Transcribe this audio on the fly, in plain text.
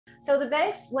So the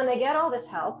banks, when they get all this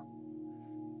help,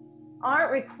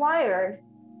 aren't required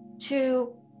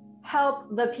to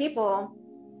help the people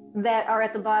that are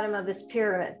at the bottom of this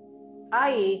pyramid,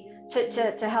 i.e.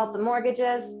 to help the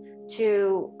mortgages,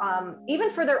 to even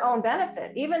for their own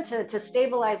benefit, even to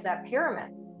stabilize that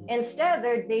pyramid. Instead,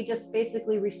 they just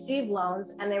basically receive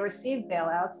loans, and they receive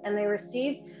bailouts, and they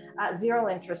receive zero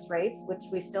interest rates, which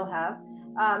we still have,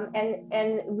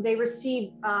 and they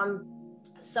receive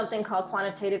something called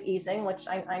quantitative easing, which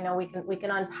I know we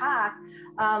can unpack,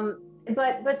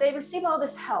 but they receive all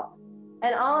this help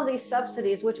and all of these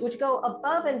subsidies, which go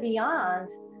above and beyond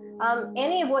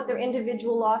any of what their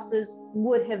individual losses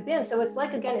would have been. So it's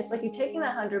like, again, it's like you taking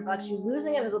that $100, you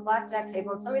losing it at the blackjack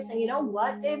table, and somebody saying, you know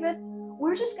what, David,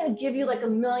 we're just going to give you like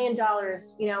 $1 million,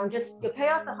 and just pay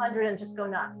off the 100 and just go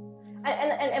nuts.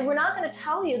 And we're not going to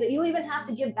tell you that you even have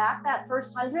to give back that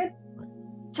first 100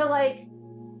 to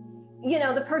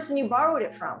the person you borrowed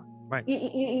it from. Right.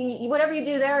 You whatever you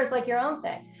do there is like your own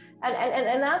thing.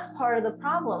 And that's part of the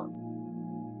problem.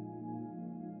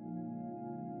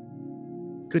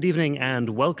 Good evening and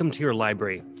welcome to your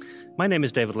library. My name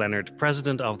is David Leonard,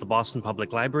 president of the Boston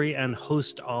Public Library and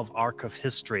host of Arc of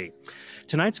History.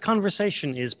 Tonight's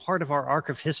conversation is part of our Arc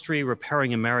of History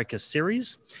Repairing America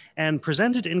series and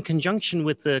presented in conjunction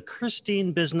with the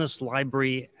Kirstein Business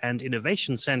Library and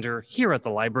Innovation Center here at the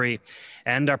library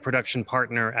and our production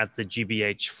partner at the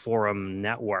GBH Forum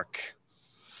Network.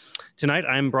 Tonight,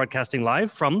 I'm broadcasting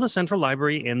live from the Central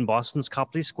Library in Boston's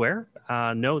Copley Square.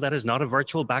 No, that is not a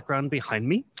virtual background behind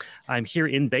me. I'm here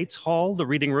in Bates Hall, the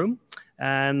reading room,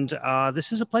 and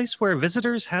this is a place where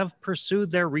visitors have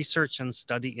pursued their research and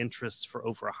study interests for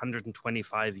over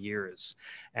 125 years,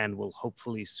 and will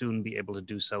hopefully soon be able to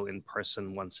do so in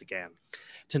person once again.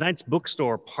 Tonight's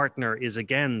bookstore partner is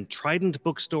again Trident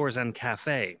Bookstores and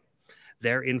Cafe.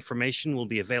 Their information will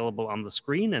be available on the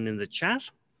screen and in the chat.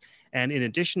 And in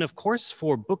addition, of course,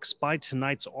 for books by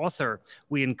tonight's author,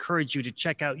 we encourage you to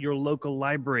check out your local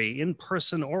library in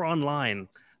person or online.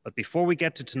 But before we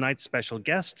get to tonight's special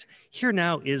guest, here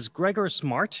now is Gregor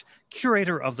Smart,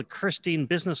 curator of the Kirstein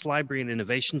Business Library and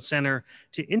Innovation Center,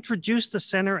 to introduce the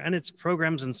center and its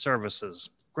programs and services.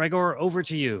 Gregor, over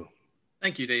to you.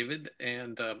 Thank you, David.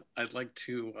 And I'd like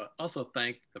to also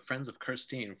thank the Friends of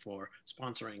Kirstein for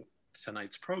sponsoring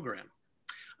tonight's program.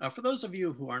 For those of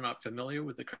you who are not familiar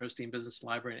with the Kirstein Business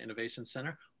Library and Innovation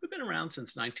Center, we've been around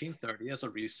since 1930 as a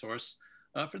resource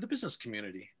for the business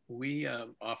community. We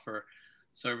offer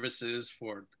services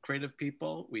for creative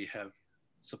people. We have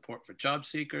support for job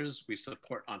seekers. We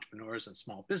support entrepreneurs and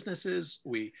small businesses.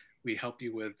 We help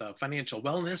you with financial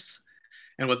wellness.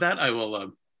 And with that, I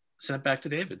will send it back to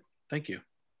David. Thank you.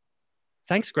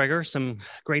 Thanks, Gregor. Some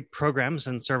great programs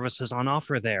and services on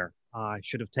offer there. I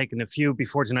should have taken a few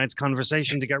before tonight's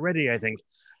conversation to get ready, I think.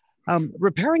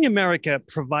 Repairing America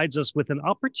provides us with an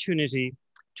opportunity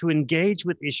to engage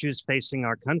with issues facing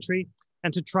our country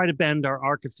and to try to bend our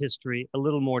arc of history a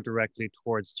little more directly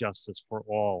towards justice for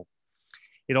all.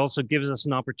 It also gives us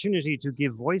an opportunity to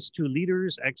give voice to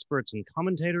leaders, experts, and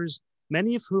commentators,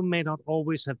 many of whom may not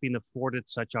always have been afforded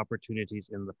such opportunities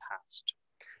in the past.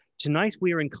 Tonight,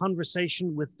 we are in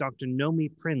conversation with Dr. Nomi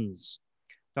Prins.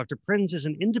 Dr. Prins is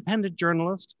an independent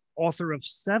journalist, author of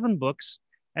 7 books,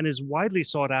 and is widely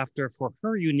sought after for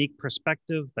her unique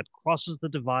perspective that crosses the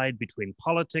divide between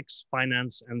politics,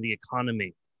 finance, and the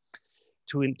economy.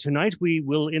 Tonight, we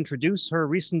will introduce her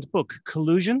recent book,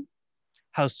 Collusion: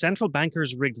 How Central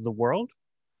Bankers Rigged the World.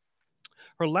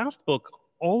 Her last book,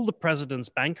 All the President's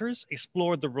Bankers,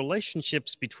 explored the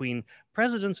relationships between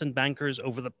presidents and bankers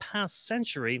over the past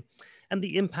century and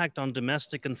the impact on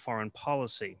domestic and foreign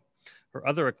policy. Her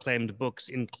other acclaimed books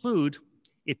include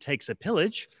It Takes a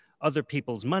Pillage, Other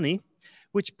People's Money,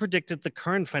 which predicted the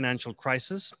current financial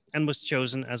crisis and was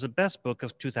chosen as a best book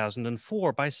of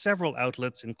 2004 by several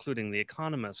outlets, including The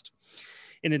Economist.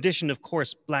 In addition, of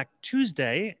course, Black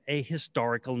Tuesday, a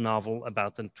historical novel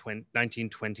about the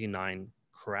 1929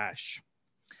 crash.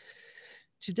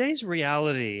 Today's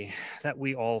reality that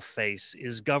we all face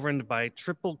is governed by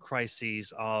triple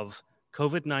crises of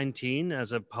COVID-19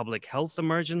 as a public health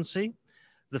emergency,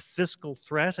 the fiscal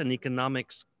threat and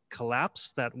economic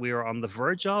collapse that we are on the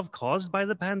verge of caused by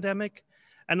the pandemic,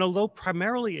 and although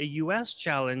primarily a US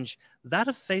challenge, that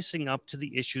of facing up to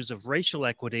the issues of racial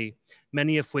equity,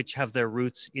 many of which have their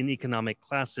roots in economic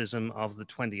classism of the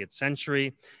 20th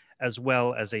century, as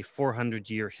well as a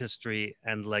 400-year history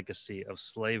and legacy of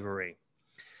slavery.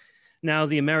 Now,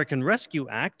 the American Rescue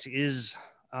Act is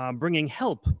bringing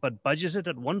help, but budgeted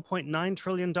at $1.9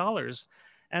 trillion,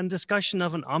 and discussion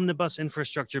of an omnibus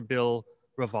infrastructure bill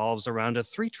revolves around a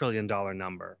 $3 trillion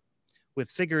number. With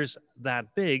figures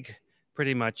that big,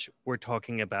 pretty much we're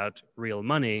talking about real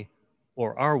money,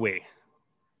 or are we?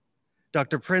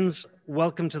 Dr. Prins,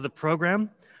 welcome to the program.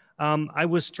 I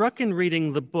was struck in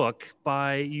reading the book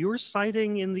by your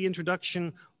citing in the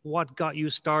introduction what got you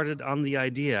started on the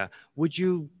idea. Would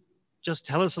you just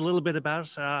tell us a little bit about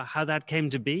how that came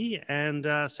to be and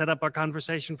set up our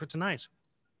conversation for tonight?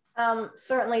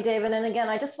 Certainly, David. And again,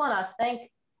 I just want to thank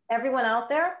everyone out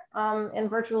there in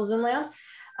virtual Zoom land,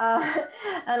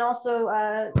 and also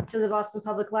to the Boston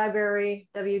Public Library,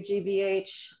 WGBH,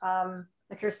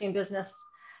 the Kirstein Business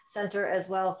Center as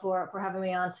well for having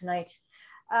me on tonight.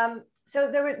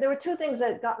 So there were two things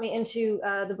that got me into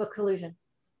the book Collusion.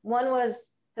 One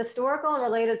was historical and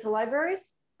related to libraries.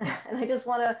 And I just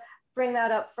want to bring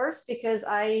that up first because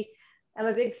I am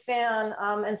a big fan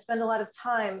and spend a lot of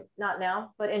time, not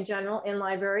now, but in general, in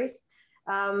libraries.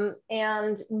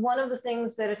 And one of the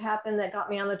things that had happened that got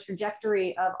me on the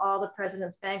trajectory of all the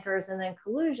President's Bankers and then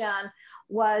Collusion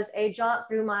was a jaunt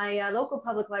through my local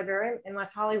public library in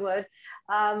West Hollywood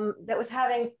that was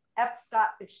having F.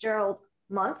 Scott Fitzgerald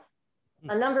Month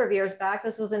a number of years back.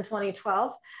 This was in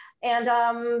 2012. And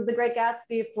The Great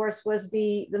Gatsby, of course, was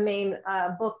the main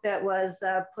book that was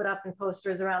put up in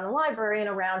posters around the library and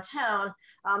around town,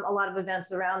 a lot of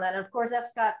events around that. And of course, F.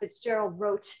 Scott Fitzgerald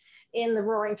wrote in the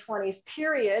Roaring Twenties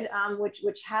period,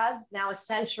 which has now a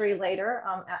century later,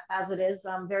 as it is,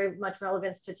 very much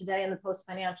relevance to today in the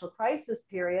post-financial crisis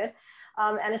period.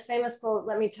 And his famous quote,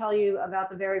 "Let me tell you about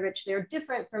the very rich, they're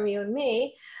different from you and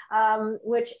me,"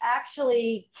 which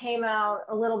actually came out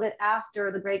a little bit after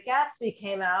The Great Gatsby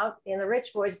came out in The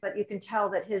Rich Boys, but you can tell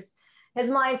that his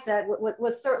mindset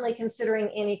was certainly considering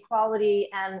inequality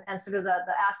and sort of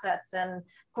the assets and,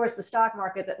 of course, the stock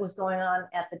market that was going on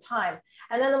at the time.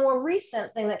 And then the more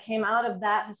recent thing that came out of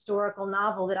that historical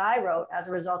novel that I wrote as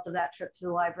a result of that trip to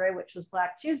the library, which was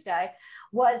Black Tuesday,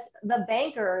 was the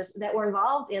bankers that were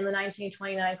involved in the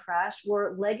 1929 crash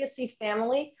were legacy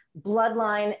family,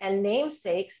 bloodline, and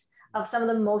namesakes of some of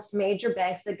the most major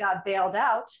banks that got bailed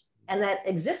out and that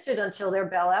existed until their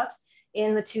bailout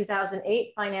in the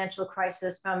 2008 financial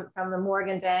crisis from the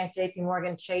Morgan Bank, JP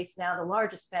Morgan Chase, now the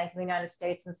largest bank in the United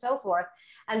States, and so forth.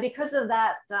 And because of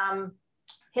that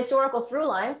historical through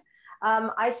line,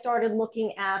 I started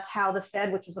looking at how the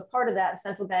Fed, which was a part of that, and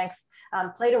central banks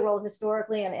played a role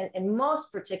historically, and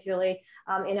most particularly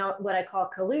in what I call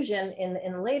collusion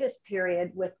in the latest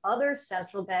period with other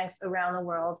central banks around the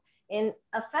world in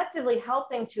effectively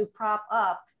helping to prop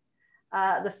up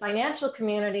the financial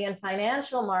community and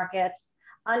financial markets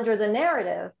under the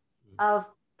narrative of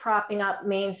propping up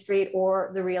Main Street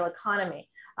or the real economy.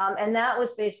 And that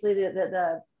was basically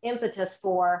the impetus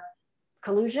for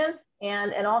Collusion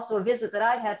and also a visit that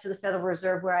I had to the Federal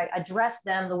Reserve where I addressed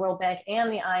them, the World Bank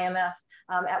and the IMF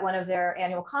at one of their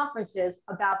annual conferences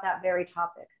about that very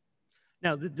topic.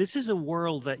 Now, this is a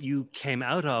world that you came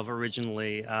out of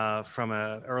originally from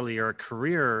an earlier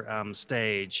career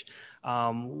stage.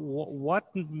 What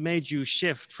made you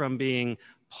shift from being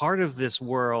part of this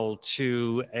world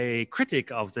to a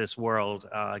critic of this world,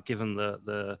 given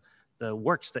the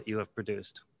works that you have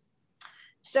produced?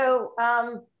 So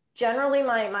generally,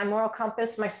 my moral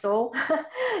compass, my soul,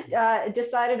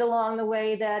 decided along the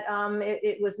way that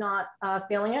it was not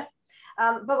feeling it.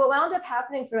 But what wound up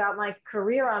happening throughout my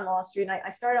career on Wall Street, and I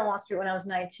started on Wall Street when I was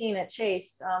 19 at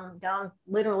Chase, down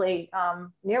literally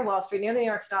near Wall Street, near the New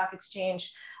York Stock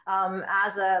Exchange,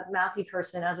 as a mathy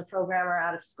person, as a programmer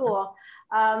out of school.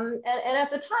 And at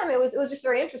the time, it was just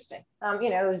very interesting. You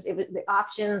know, it was the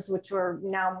options, which were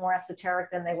now more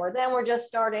esoteric than they were then, were just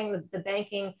starting. The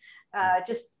banking,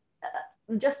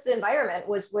 just the environment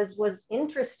was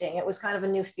interesting. It was kind of a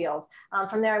new field.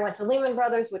 From there, I went to Lehman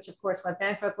Brothers, which of course went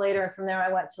bankrupt later. And from there,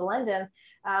 I went to London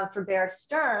for Bear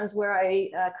Stearns, where I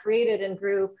created and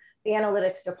grew the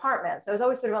analytics department. So I was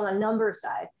always sort of on the number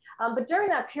side. But during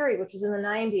that period, which was in the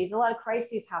 90s, a lot of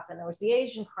crises happened. There was the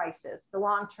Asian crisis, the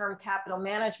long-term capital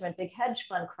management, big hedge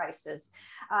fund crisis.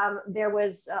 There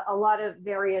was a lot of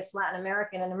various Latin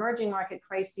American and emerging market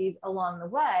crises along the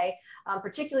way,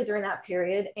 particularly during that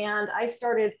period. And I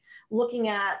started looking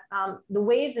at the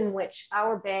ways in which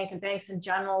our bank and banks in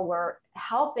general were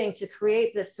helping to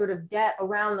create this sort of debt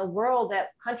around the world that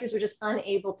countries were just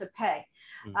unable to pay.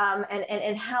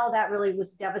 And how that really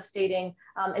was devastating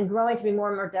and growing to be more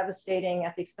and more devastating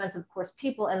at the expense of course,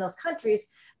 people in those countries,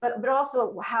 but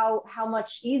also how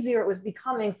much easier it was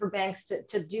becoming for banks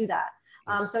to do that.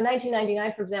 So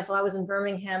 1999, for example, I was in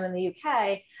Birmingham in the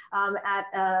UK at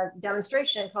a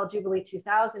demonstration called Jubilee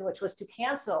 2000, which was to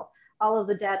cancel all of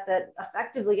the debt that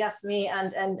effectively, yes, me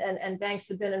and banks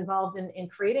have been involved in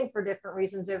creating for different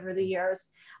reasons over the years.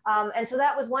 And so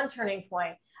that was one turning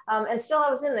point. And still I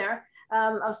was in there.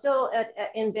 I was still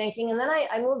in banking. And then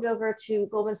I moved over to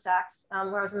Goldman Sachs,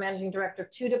 where I was a managing director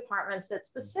of 2 departments that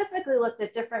specifically looked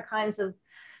at different kinds of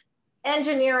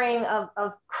engineering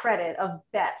of credit, of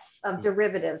bets, of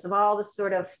derivatives, of all the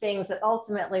sort of things that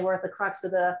ultimately were at the crux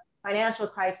of the financial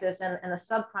crisis and the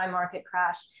subprime market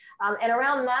crash. And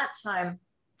around that time,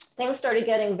 things started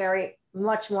getting very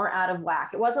much more out of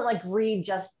whack. It wasn't like greed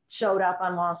just showed up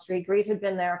on Wall Street. Greed had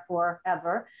been there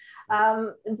forever.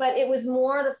 But it was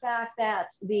more the fact that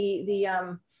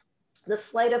the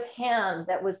sleight of hand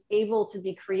that was able to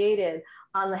be created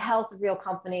on the health of real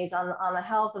companies, on the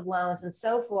health of loans and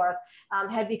so forth,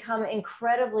 had become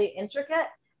incredibly intricate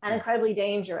and incredibly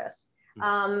dangerous.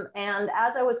 And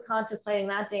as I was contemplating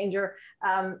that danger,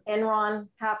 Enron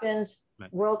happened,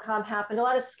 WorldCom happened, a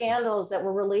lot of scandals that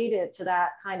were related to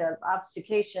that kind of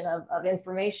obfuscation of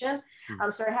information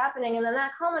started happening. And then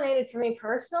that culminated for me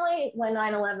personally when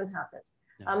 9/11 happened.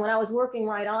 When I was working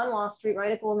right on Wall Street,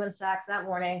 right at Goldman Sachs that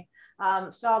morning,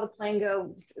 saw the plane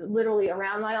go literally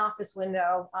around my office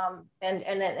window, and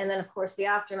then of course the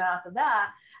aftermath of that,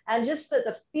 and just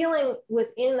the feeling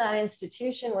within that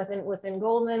institution, within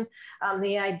Goldman,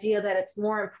 the idea that it's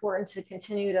more important to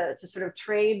continue to sort of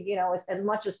trade, you know, as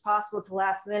much as possible to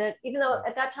last minute, even though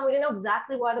at that time we didn't know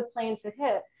exactly why the planes had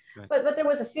hit. Right. But there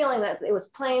was a feeling that it was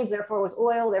planes, therefore it was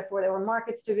oil, therefore there were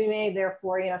markets to be made,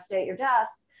 therefore, you know, stay at your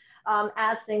desks.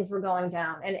 As things were going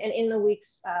down and in the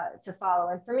weeks to follow.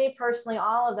 And for me personally,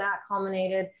 all of that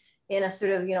culminated in a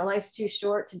sort of, you know, life's too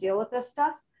short to deal with this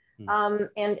stuff.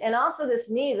 And also this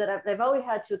need that I've always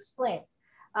had to explain.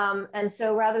 And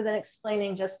so rather than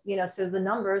explaining just, you know, sort of the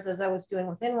numbers as I was doing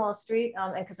within Wall Street,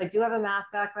 and because I do have a math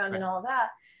background and all of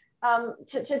that,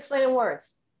 to explain in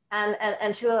words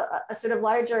and to a sort of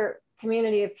larger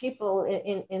community of people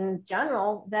in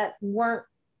general that weren't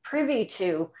privy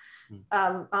to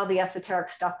all the esoteric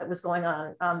stuff that was going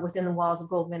on within the walls of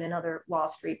Goldman and other Wall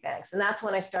Street banks. And that's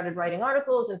when I started writing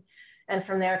articles, and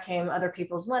from there came Other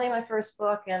People's Money, my first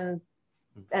book, and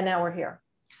now we're here.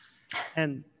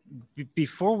 And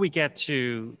before we get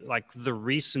to like the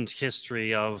recent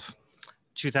history of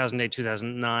 2008,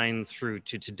 2009 through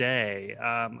to today,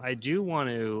 I do want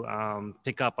to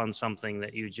pick up on something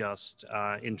that you just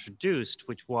introduced,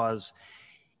 which was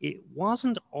it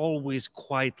wasn't always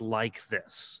quite like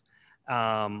this.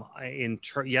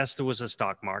 Yes, there was a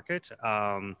stock market.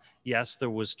 Yes, there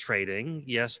was trading.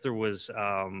 Yes, there was,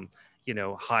 you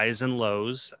know, highs and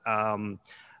lows.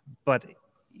 But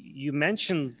you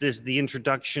mentioned the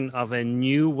introduction of a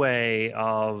new way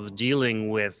of dealing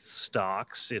with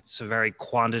stocks. It's a very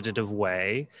quantitative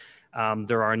way.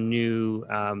 There are new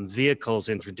vehicles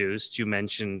introduced. You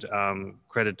mentioned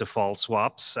credit default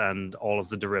swaps and all of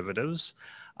the derivatives.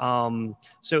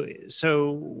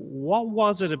 So what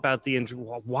was it about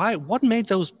what made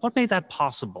that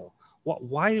possible?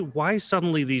 Why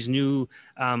suddenly these new,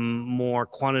 more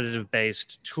quantitative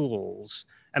based tools?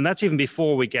 And that's even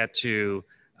before we get to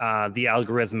the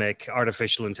algorithmic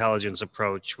artificial intelligence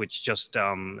approach, which just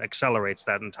accelerates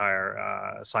that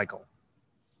entire cycle.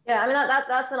 Yeah, I mean,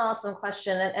 that's an awesome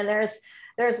question. And there's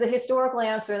the historical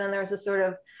answer, and then there's a sort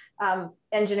of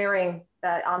engineering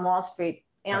on Wall Street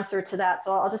answer to that.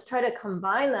 So I'll just try to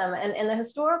combine them. And the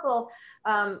historical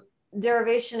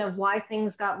derivation of why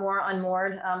things got more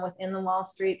unmoored within the Wall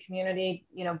Street community,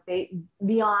 you know,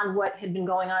 beyond what had been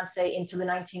going on, say, into the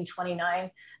 1929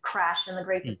 crash and the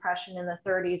Great Depression in the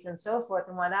 30s and so forth,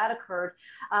 and why that occurred,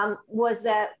 was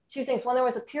that two things. One, there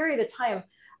was a period of time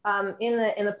in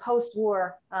the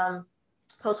post-war,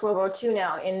 post-World War II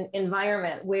now,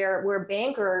 environment where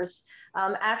bankers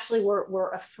actually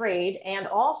were afraid and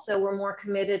also were more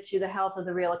committed to the health of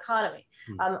the real economy.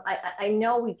 I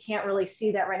know we can't really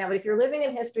see that right now, but if you're living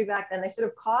in history back then, they sort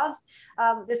of caused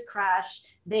this crash.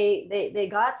 They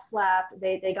got slapped.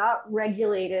 They got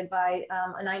regulated by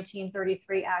a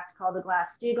 1933 act called the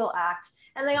Glass-Steagall Act.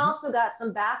 And they also got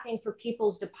some backing for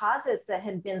people's deposits that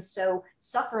had been so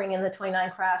suffering in the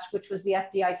 29 crash, which was the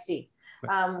FDIC.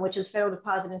 Which is Federal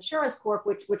Deposit Insurance Corp,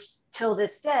 which till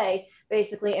this day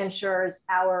basically insures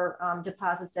our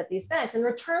deposits at these banks. In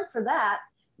return for that,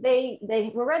 they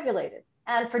were regulated.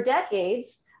 And for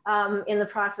decades, in the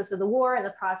process of the war, in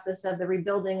the process of the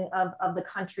rebuilding of the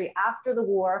country after the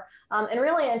war, and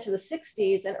really into the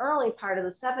 60s and early part of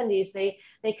the 70s,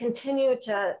 they continued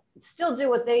to still do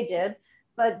what they did,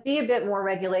 but be a bit more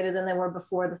regulated than they were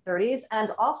before the 30s, and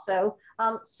also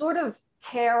sort of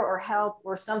care or help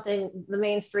or something, the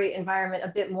Main Street environment a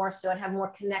bit more so, and have more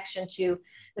connection to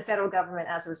the federal government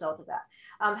as a result of that.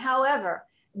 However,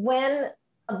 when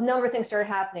a number of things started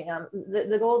happening,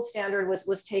 the gold standard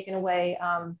was taken away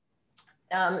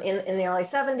in the early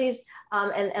 70s,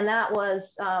 and that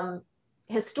was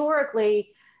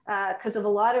historically because of a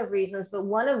lot of reasons, but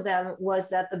one of them was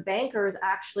that the bankers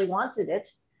actually wanted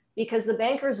it, because the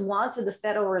bankers wanted the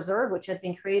Federal Reserve, which had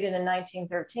been created in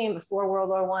 1913 before World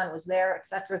War I was there, et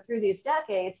cetera, through these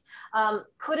decades,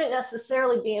 couldn't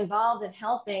necessarily be involved in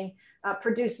helping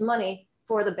produce money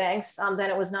for the banks. Then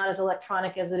it was not as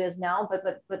electronic as it is now,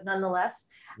 but nonetheless.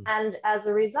 And as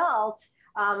a result,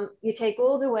 you take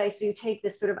gold away, so you take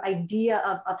this sort of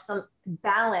idea of some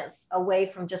balance away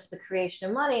from just the creation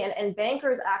of money, and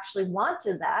bankers actually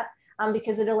wanted that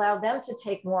because it allowed them to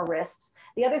take more risks.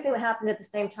 The other thing that happened at the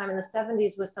same time in the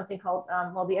 70s was something called,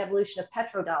 well, the evolution of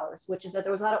petrodollars, which is that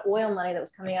there was a lot of oil money that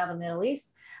was coming out of the Middle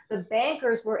East. The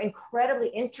bankers were incredibly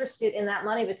interested in that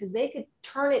money because they could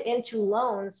turn it into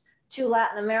loans to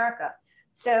Latin America.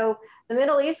 So the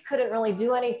Middle East couldn't really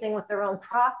do anything with their own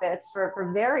profits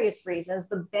for various reasons.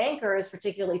 The bankers,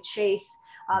 particularly Chase,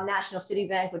 National City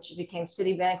Bank, which became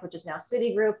Citibank, which is now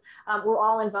Citigroup, were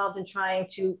all involved in trying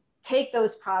to take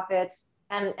those profits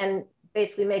and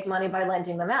basically make money by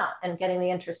lending them out and getting the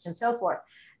interest and so forth.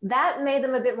 That made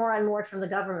them a bit more unmoored from the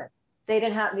government. They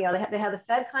didn't have, you know, they had the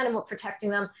Fed kind of protecting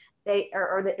them.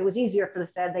 It was easier for the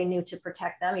Fed, they knew, to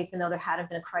protect them, even though there hadn't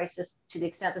been a crisis to the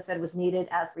extent the Fed was needed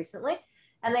as recently.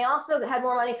 And they also had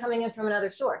more money coming in from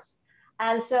another source.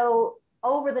 And so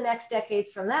over the next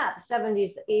decades from that, the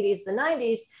 70s, the 80s, the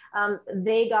 90s,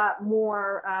 they got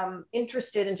more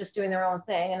interested in just doing their own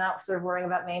thing and not sort of worrying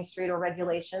about Main Street or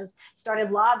regulations, started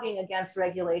lobbying against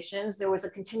regulations. There was a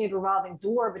continued revolving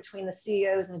door between the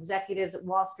CEOs and executives at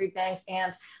Wall Street banks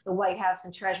and the White House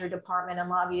and Treasury Department and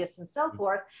lobbyists and so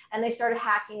forth. And they started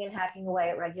hacking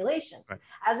away at regulations. Right.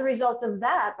 As a result of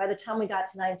that, by the time we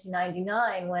got to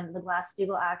 1999, when the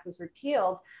Glass-Steagall Act was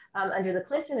repealed under the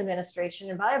Clinton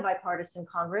administration and by a bipartisan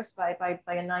Congress by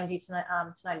a 90 to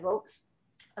 9 vote,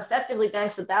 effectively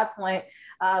banks at that point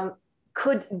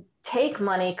could take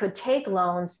money, could take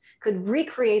loans, could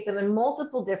recreate them in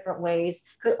multiple different ways,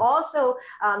 could also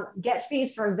get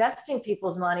fees for investing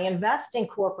people's money, investing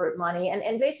corporate money,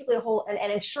 and basically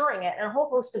and insuring it, and a whole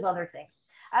host of other things.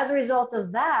 As a result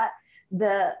of that,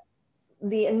 the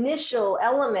initial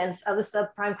elements of the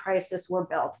subprime crisis were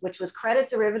built, which was credit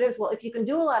derivatives. Well, if you can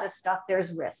do a lot of stuff,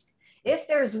 there's risk. If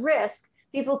there's risk,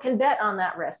 people can bet on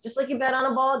that risk, just like you bet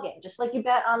on a ball game, just like you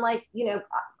bet on, like, you know,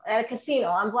 at a casino,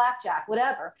 on blackjack,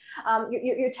 whatever.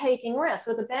 You're taking risks.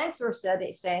 So the banks were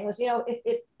saying was, you know,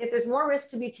 if there's more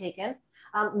risk to be taken,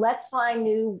 let's find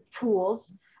new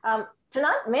tools to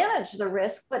not manage the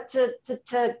risk, but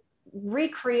to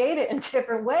recreate it in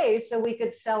different ways so we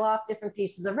could sell off different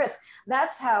pieces of risk.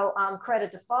 That's how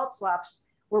credit default swaps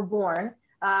were born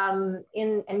and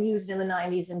used in the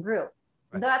 90s and grew.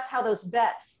 Right. That's how those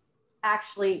bets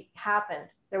actually happened.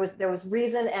 There was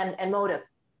reason and motive.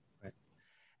 Right.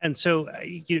 And so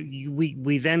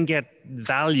we then get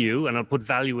value, and I'll put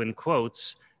value in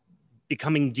quotes,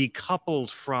 becoming decoupled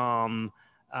from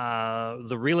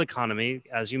the real economy,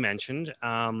 as you mentioned,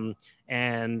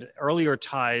 and earlier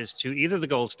ties to either the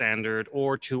gold standard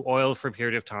or to oil for a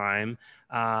period of time,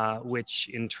 which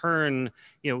in turn,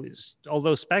 you know,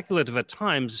 although speculative at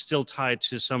times, is still tied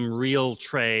to some real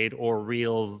trade or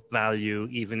real value,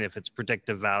 even if it's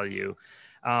predictive value.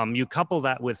 You couple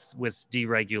that with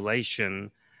deregulation,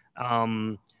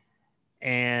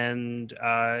 and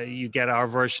you get our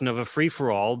version of a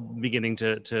free-for-all beginning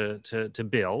to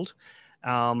build.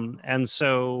 And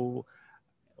so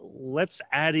let's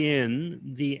add in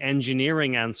the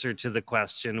engineering answer to the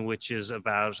question, which is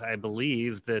about, I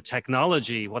believe, the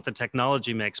technology, what the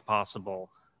technology makes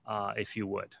possible, if you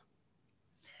would.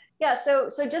 Yeah, so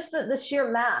just the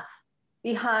sheer math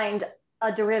behind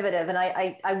a derivative, and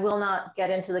I will not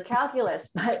get into the calculus,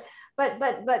 but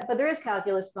there is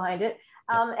calculus behind it.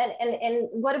 And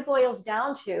what it boils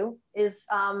down to is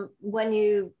when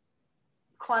you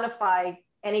quantify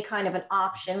any kind of an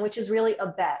option, which is really a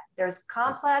bet. There's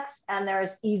complex and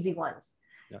there's easy ones.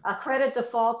 Yeah. A credit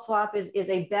default swap is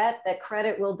a bet that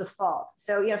credit will default.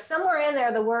 So, you know, somewhere in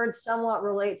there, the words somewhat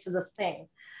relate to the thing.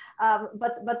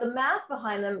 But the math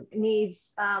behind them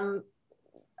needs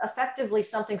effectively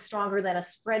something stronger than a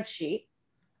spreadsheet,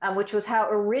 which was how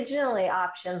originally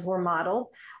options were modeled.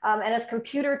 And as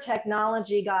computer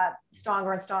technology got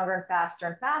stronger and stronger and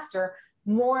faster,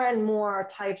 more and more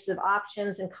types of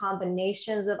options and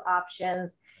combinations of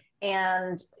options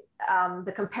and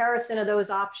the comparison of those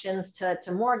options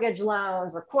to mortgage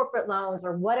loans or corporate loans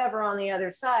or whatever on the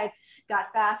other side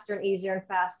got faster and easier and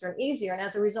faster and easier. And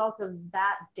as a result of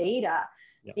that data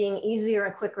being easier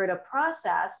and quicker to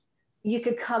process, you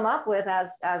could come up with,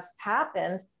 as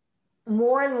happened,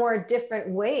 more and more different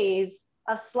ways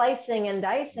of slicing and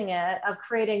dicing it, of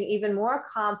creating even more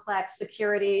complex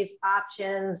securities,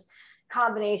 options,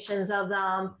 combinations of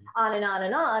them, on and on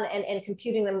and on, and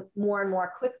computing them more and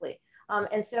more quickly.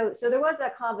 And so there was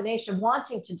that combination,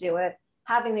 wanting to do it,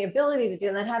 having the ability to do it,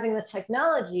 and then having the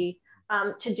technology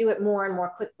to do it more and more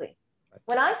quickly.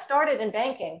 When I started in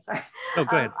banking,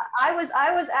 I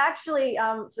was actually,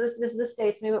 so this is the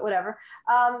States, maybe whatever.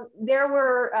 There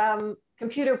were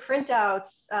computer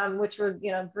printouts, which were,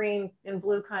 green and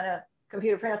blue kind of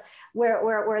computer printouts,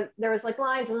 where there was like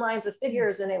lines and lines of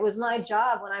figures, and it was my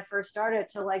job when I first started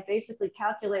to like basically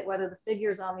calculate whether the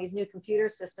figures on these new computer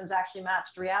systems actually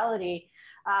matched reality,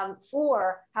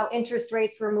 for how interest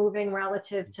rates were moving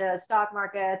relative to stock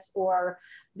markets or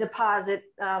deposit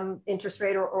interest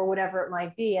rate or whatever it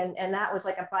might be, and that was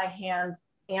like a by hand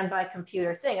and by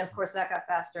computer thing. And of course that got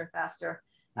faster and faster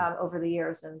over the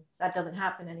years, and that doesn't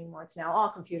happen anymore. It's now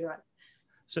all computerized.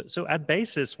 So at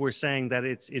basis, we're saying that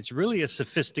it's really a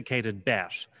sophisticated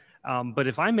bet. But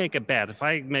if I make a bet, if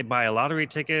I may buy a lottery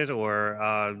ticket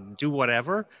or do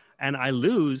whatever, and I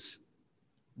lose,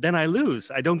 then I lose.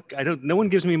 No one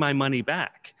gives me my money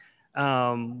back,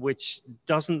 which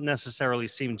doesn't necessarily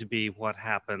seem to be what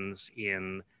happens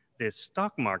in this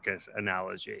stock market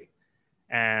analogy.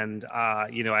 And,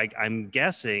 I'm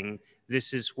guessing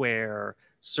this is where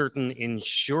certain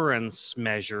insurance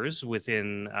measures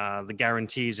within the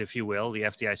guarantees, if you will, the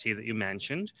FDIC that you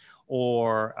mentioned,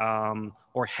 or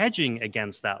hedging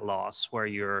against that loss, where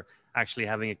you're actually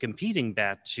having a competing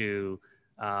bet to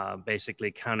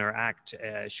basically counteract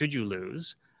should you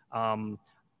lose.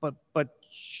 But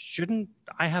shouldn't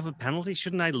I have a penalty?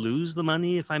 Shouldn't I lose the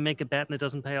money if I make a bet and it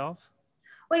doesn't pay off?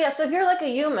 Well, yeah. So if you're like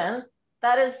a human,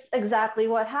 that is exactly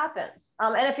what happens.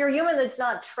 And if you're a human that's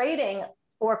not trading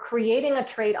or creating a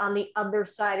trade on the other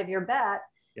side of your bet,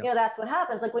 that's what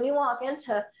happens. Like when you walk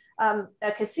into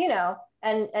a casino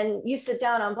and you sit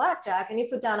down on blackjack and you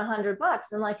put down $100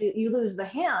 and like you lose the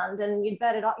hand and you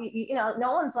bet it all,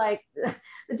 no one's like,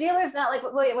 the dealer's not like,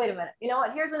 wait a minute, you know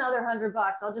what, here's another $100.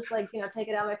 I'll just like, take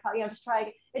it out of my pocket, just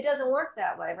try. It doesn't work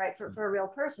that way, right? For a real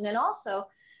person. And also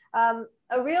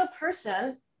a real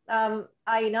person,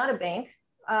 i.e. not a bank,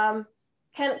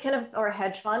 can or a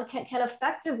hedge fund can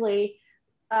effectively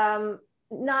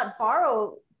not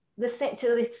borrow to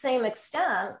the same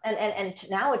extent and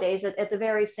nowadays at the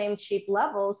very same cheap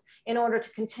levels in order to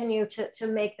continue to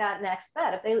make that next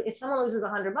bet. If someone loses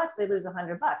 $100, they lose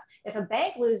 $100. If a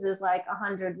bank loses like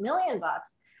 $100 million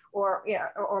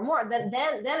or more,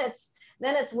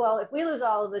 then it's well, if we lose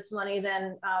all of this money,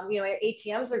 then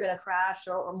ATMs are going to crash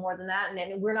or more than that,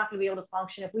 and we're not going to be able to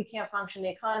function. If we can't function, the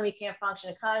economy can't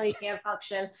function. Economy can't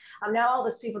function. Now all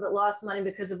those people that lost money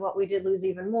because of what we did lose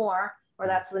even more, or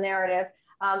that's the narrative.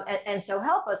 And so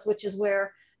help us, which is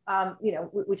where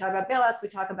we talk about bailouts. We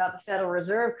talk about the Federal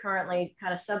Reserve currently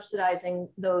kind of subsidizing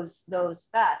those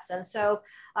bets. And so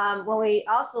when we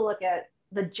also look at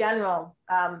the general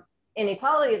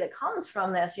inequality that comes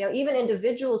from this, even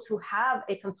individuals who have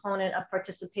a component of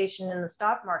participation in the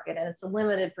stock market, and it's a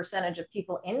limited percentage of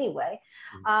people anyway,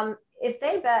 if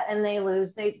they bet and they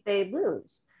lose, they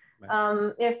lose.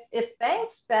 Right. If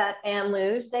banks bet and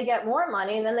lose, they get more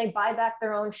money, and then they buy back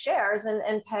their own shares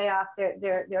and pay off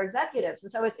their executives.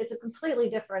 And so it's a completely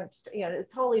different,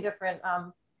 it's totally different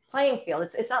playing field.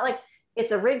 It's not like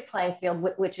it's a rigged playing field,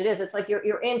 which it is. It's like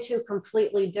you're into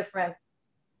completely different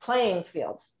playing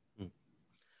fields.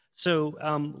 So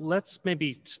let's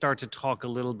maybe start to talk a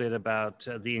little bit about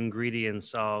the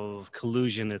ingredients of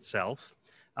collusion itself.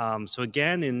 So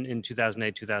again, in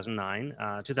 2008,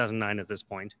 2009 at this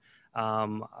point,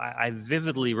 I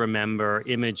vividly remember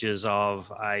images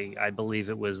of, I believe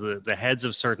it was the heads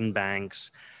of certain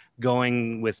banks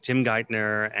going with Tim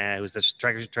Geithner, who was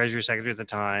the Treasury Secretary at the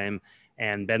time,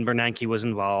 and Ben Bernanke was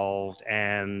involved,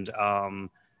 and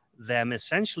them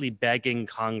essentially begging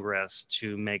Congress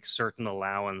to make certain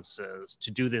allowances to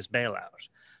do this bailout.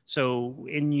 So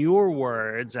in your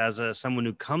words, as someone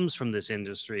who comes from this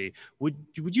industry, would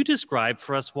you describe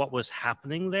for us what was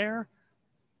happening there?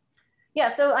 Yeah,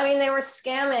 so I mean, they were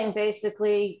scamming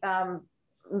basically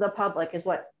the public is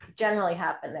what generally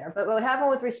happened there. But what happened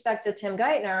with respect to Tim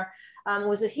Geithner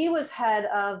was that he was head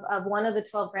of one of the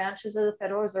 12 branches of the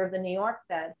Federal Reserve, the New York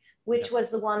Fed, which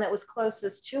was the one that was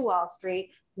closest to Wall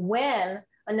Street when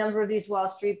a number of these Wall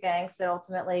Street banks that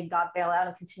ultimately got bailout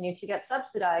and continued to get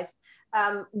subsidized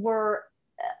were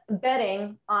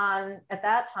betting on, at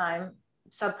that time,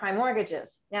 subprime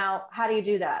mortgages. Now, how do you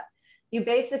do that? You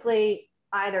basically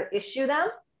either issue them,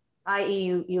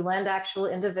 i.e. you lend actual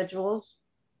individuals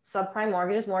subprime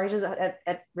mortgages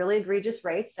at really egregious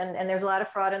rates. And there's a lot of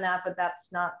fraud in that, but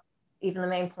that's not even the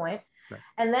main point. Right.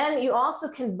 And then you also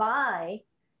can buy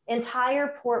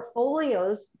entire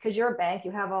portfolios, because you're a bank,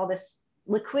 you have all this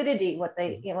liquidity,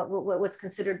 what's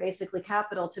considered basically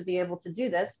capital to be able to do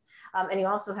this. And you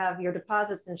also have your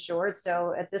deposits insured.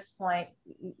 So at this point,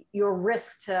 your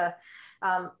risk to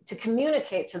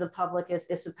communicate to the public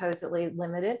is supposedly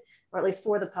limited, or at least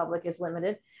for the public is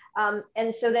limited.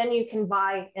 And so then you can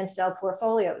buy and sell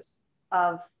portfolios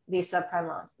of these subprime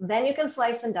loans. Then you can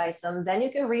slice and dice them. Then you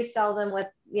can resell them with,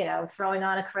 throwing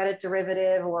on a credit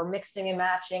derivative or mixing and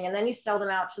matching, and then you sell them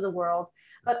out to the world.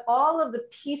 But all of the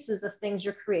pieces of things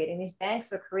you're creating, these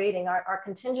banks are creating, are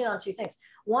contingent on two things.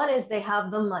 One is they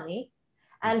have the money,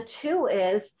 and two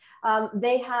is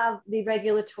they have the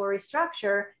regulatory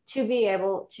structure to be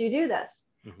able to do this.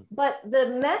 Mm-hmm. But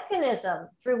the mechanism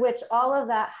through which all of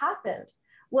that happened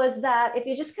was that, if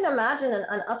you just can imagine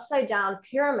an upside down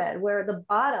pyramid where the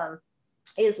bottom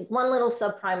is one little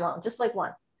subprime loan, just like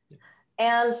one.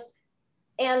 Yeah.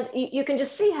 And you can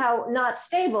just see how not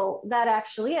stable that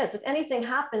actually is. If anything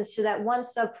happens to that one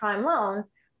subprime loan,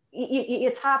 you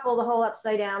topple the whole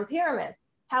upside down pyramid.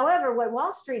 However, what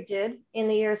Wall Street did in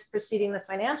the years preceding the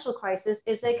financial crisis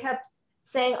is they kept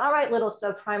saying, all right, little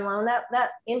subprime loan, that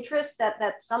interest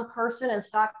that some person in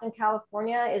Stockton,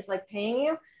 California is like paying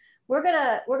you, we're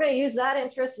gonna use that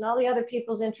interest and all the other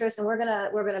people's interest, and we're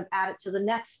gonna add it to the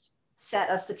next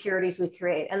set of securities we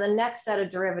create, and the next set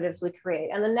of derivatives we create,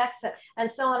 and the next set,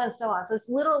 and so on and so on. So this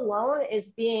little loan is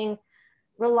being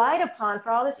relied upon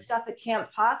for all this stuff it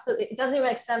can't possibly, it doesn't even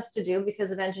make sense to do because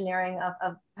of engineering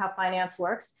of how finance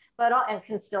works, and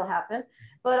can still happen.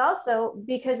 But also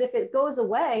because if it goes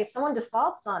away, if someone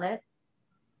defaults on it,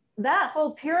 that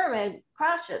whole pyramid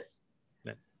crashes.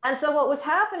 Yeah. And so what was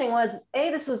happening was,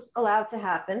 this was allowed to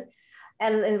happen,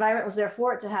 and the environment was there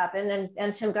for it to happen,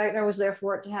 and Tim Geithner was there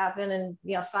for it to happen,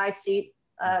 and side seat,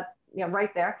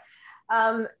 right there.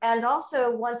 And also,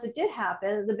 once it did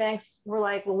happen, the banks were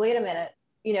like, well, wait a minute,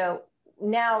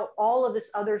 now all of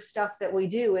this other stuff that we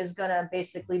do is going to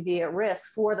basically be at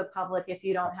risk for the public if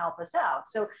you don't help us out.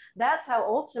 So that's how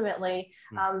ultimately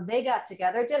they got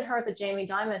together. It didn't hurt that Jamie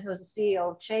Dimon, who was the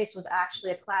CEO of Chase, was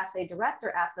actually a Class A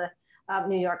director at the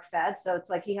New York Fed. So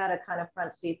it's like he had a kind of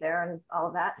front seat there and all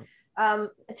of that.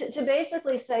 To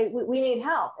basically say we need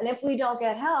help, and if we don't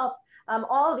get help,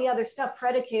 all of the other stuff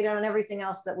predicated on everything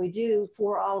else that we do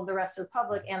for all of the rest of the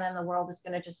public, and then the world is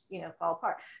going to just fall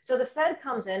apart. So the Fed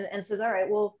comes in and says, all right,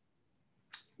 well,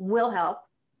 we'll help.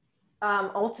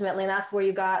 Ultimately, and that's where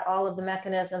you got all of the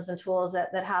mechanisms and tools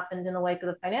that happened in the wake of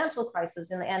the financial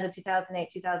crisis in the end of 2008,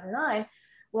 2009.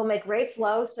 We'll make rates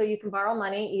low so you can borrow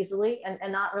money easily and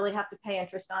not really have to pay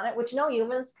interest on it, which no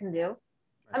humans can do.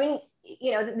 I mean,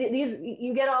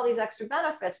 you get all these extra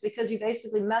benefits because you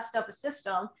basically messed up a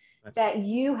system that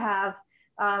you have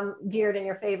geared in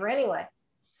your favor anyway.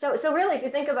 So really, if you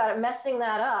think about it, messing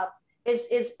that up is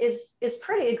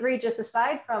pretty egregious,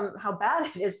 aside from how bad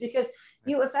it is, because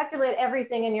you effectively had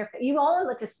everything in you own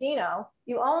the casino,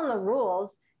 you own the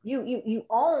rules, you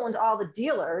owned all the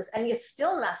dealers, and you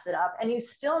still mess it up, and you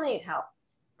still need help.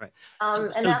 Right.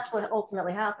 And that's what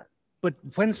ultimately happened. But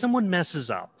when someone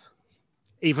messes up,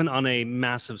 even on a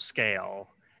massive scale,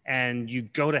 and you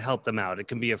go to help them out, it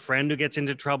can be a friend who gets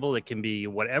into trouble, it can be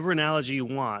whatever analogy you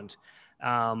want,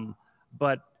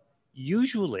 but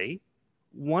usually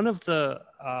one of the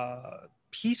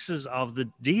pieces of the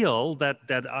deal that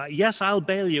yes, I'll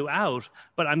bail you out,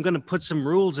 but I'm going to put some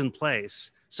rules in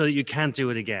place so that you can't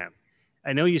do it again.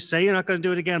 I know you say you're not going to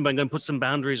do it again, but I'm going to put some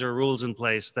boundaries or rules in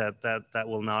place that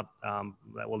will not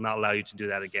allow you to do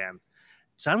that again.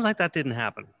 Sounds like that didn't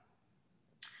happen.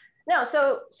 No,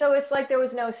 so it's like there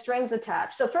was no strings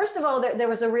attached. So first of all, there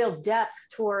was a real depth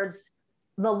towards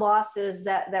the losses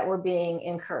that were being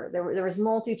incurred. There was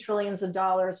multi-trillions of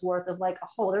dollars worth of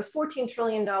there's $14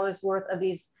 trillion worth of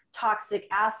these toxic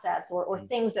assets or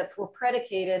things that were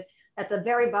predicated at the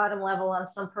very bottom level on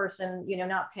some person,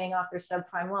 not paying off their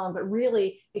subprime loan, but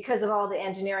really because of all the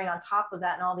engineering on top of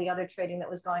that and all the other trading that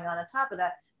was going on top of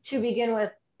that to begin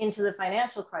with into the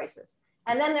financial crisis.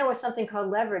 And then there was something called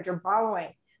leverage or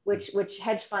borrowing, which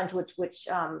hedge funds,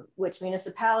 which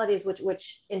municipalities,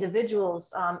 which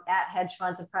individuals at hedge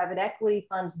funds and private equity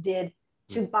funds did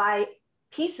to buy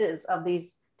pieces of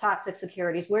these toxic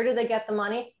securities. Where do they get the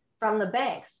money? From the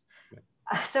banks.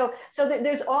 So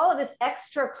there's all of this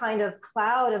extra kind of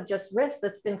cloud of just risk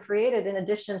that's been created in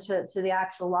addition to the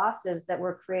actual losses that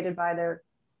were created by their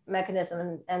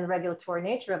mechanism and the regulatory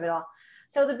nature of it all.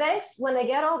 So the banks, when they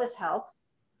get all this help,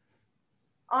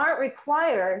 aren't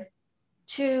required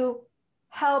to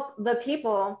help the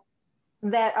people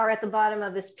that are at the bottom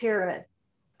of this pyramid,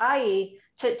 i.e.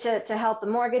 to help the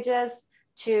mortgages,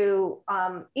 to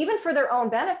even for their own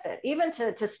benefit, even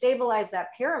to stabilize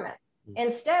that pyramid.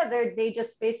 Instead, they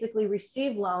just basically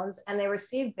receive loans, and they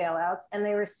receive bailouts, and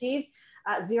they receive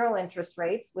zero interest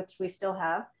rates, which we still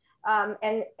have,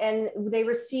 and they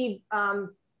receive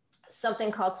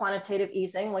something called quantitative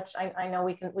easing, which I know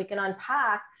we can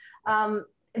unpack,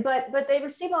 but they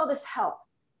receive all this help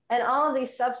and all of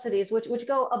these subsidies, which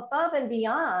go above and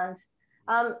beyond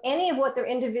any of what their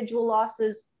individual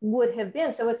losses would have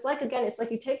been. So it's like, again, it's like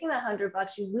you're taking that $100,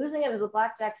 you're losing it at the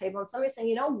blackjack table, and somebody's saying,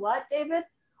 you know what, David,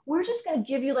 we're just going to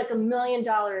give you like $1 million,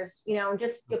 you know, and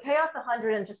just pay off the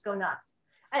 100 and just go nuts.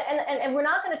 And we're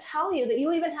not going to tell you that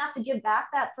you even have to give back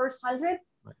that first 100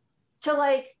 to,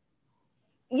 like,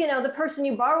 you know, the person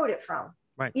you borrowed it from.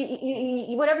 Right.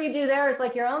 You, whatever you do there is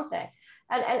like your own thing.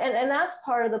 And that's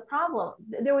part of the problem.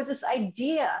 There was this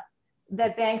idea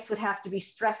that banks would have to be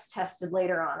stress tested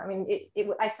later on. I mean,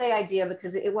 I say idea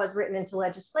because it was written into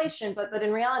legislation, but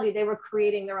in reality, they were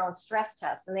creating their own stress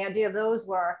tests. And the idea of those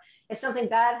were, if something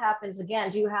bad happens again,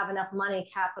 do you have enough money,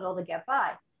 capital to get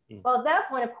by? Well, at that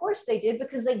point, of course they did,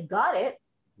 because they got it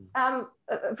from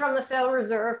the Federal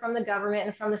Reserve, from the government,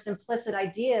 and from this implicit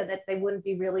idea that they wouldn't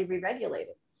be really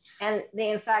re-regulated. And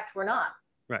they, in fact, were not.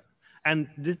 Right. And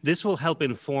this will help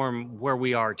inform where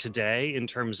we are today in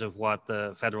terms of what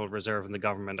the Federal Reserve and the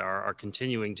government are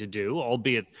continuing to do,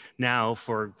 albeit now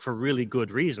for really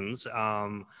good reasons.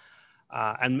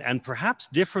 And perhaps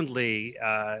differently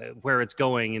where it's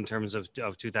going in terms of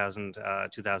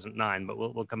 2009, but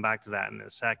we'll come back to that in a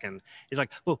second. It's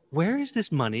like, well, where is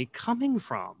this money coming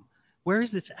from? Where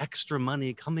is this extra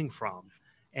money coming from?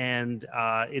 And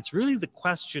it's really the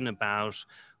question about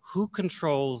who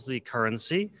controls the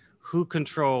currency, who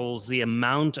controls the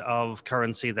amount of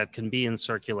currency that can be in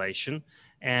circulation,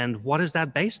 and what is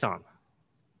that based on?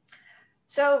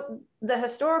 So the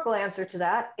historical answer to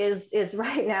that is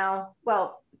right now,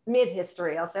 well,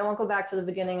 mid-history, I'll say. I won't go back to the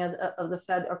beginning of the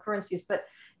Fed or currencies, but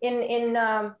in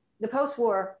the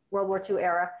post-war World War II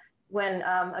era, when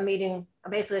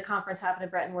basically a conference happened in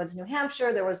Bretton Woods, New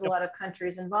Hampshire, there was a lot of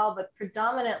countries involved, but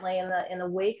predominantly in the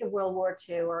wake of World War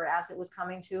II, or as it was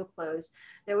coming to a close,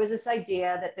 there was this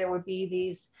idea that there would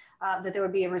be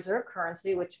a reserve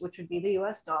currency, which would be the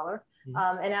US dollar.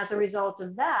 And as a result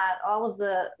of that, all of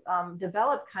the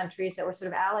developed countries that were sort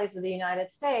of allies of the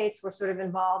United States were sort of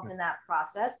involved in that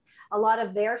process. A lot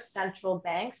of their central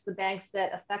banks, the banks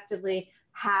that effectively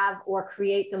have or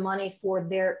create the money for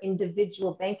their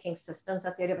individual banking systems,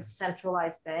 that's the idea of a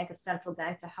centralized bank, a central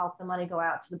bank to help the money go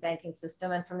out to the banking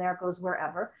system, and from there it goes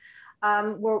wherever.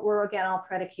 We're again all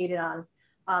predicated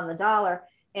on the dollar,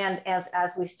 and as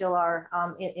we still are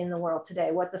in the world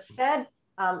today. What the Fed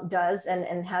does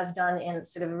and has done in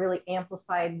sort of a really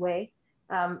amplified way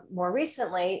more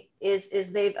recently is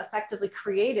they've effectively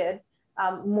created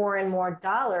more and more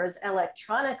dollars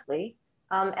electronically.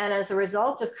 And as a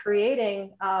result of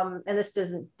creating, and this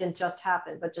didn't just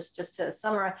happen, but just to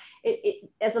summarize,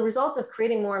 as a result of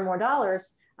creating more and more dollars,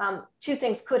 two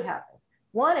things could happen.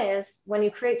 One is when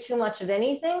you create too much of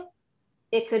anything,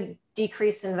 it could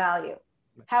decrease in value.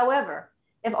 However,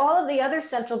 if all of the other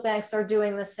central banks are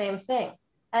doing the same thing,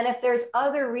 and if there's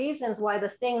other reasons why the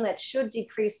thing that should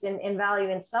decrease in value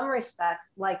in some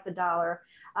respects, like the dollar,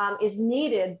 is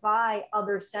needed by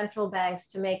other central banks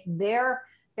to make their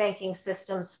banking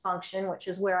systems function, which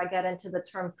is where I get into the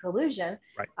term collusion,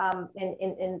 right,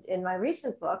 in my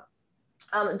recent book,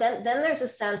 then there's a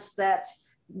sense that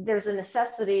there's a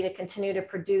necessity to continue to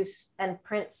produce and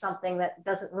print something that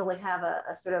doesn't really have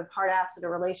a sort of hard asset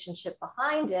or relationship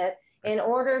behind it in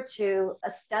order to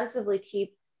ostensibly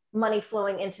keep money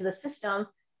flowing into the system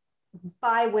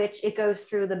by which it goes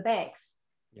through the banks.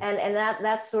 Yeah. And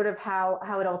that's sort of how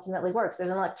it ultimately works. There's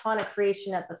an electronic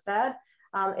creation at the Fed.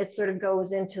 It sort of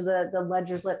goes into the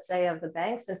ledgers, let's say, of the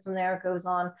banks, and from there it goes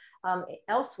on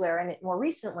elsewhere. And more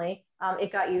recently,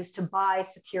 it got used to buy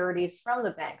securities from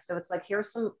the bank. So it's like,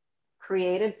 here's some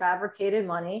created, fabricated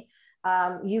money.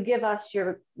 You give us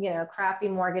your, crappy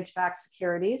mortgage-backed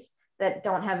securities that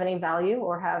don't have any value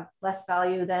or have less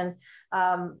value than,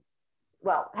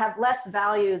 have less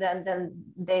value than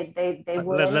they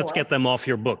would. Let's get them off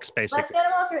your books, basically. Let's get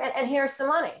them off your, and here's some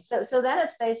money. So then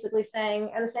it's basically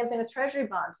saying, and the same thing with treasury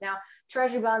bonds. Now,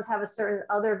 treasury bonds have a certain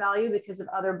other value because of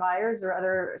other buyers or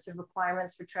other sort of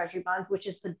requirements for treasury bonds, which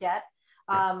is the debt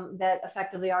that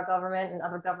effectively our government and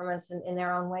other governments in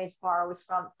their own ways borrows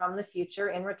from the future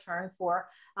in return for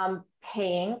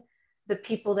paying the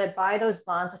people that buy those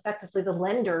bonds, effectively the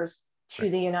lenders to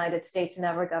the United States and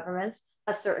other governments,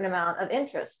 a certain amount of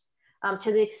interest.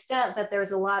 To the extent that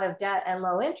there's a lot of debt and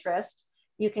low interest,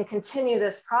 you can continue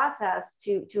this process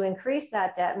to increase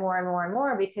that debt more and more and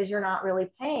more because you're not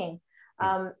really paying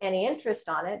any interest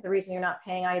on it. The reason you're not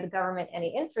paying the government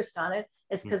any interest on it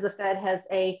is because the Fed has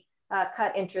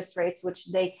cut interest rates, which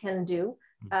they can do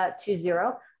to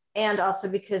zero, and also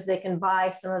because they can buy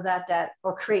some of that debt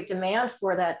or create demand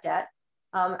for that debt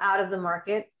out of the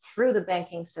market through the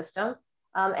banking system.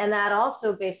 And that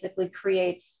also basically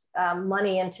creates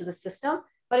money into the system,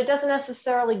 but it doesn't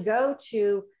necessarily go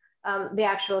to the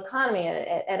actual economy.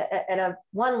 At a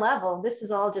one level, this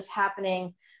is all just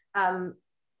happening.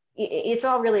 It's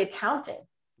all really accounting.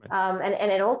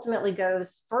 And it ultimately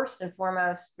goes first and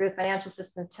foremost through the financial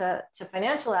system to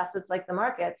financial assets like the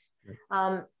markets.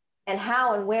 And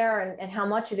how and where and how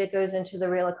much of it goes into the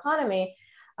real economy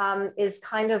is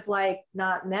kind of like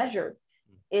not measured.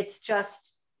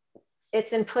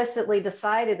 It's implicitly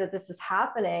decided that this is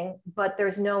happening, but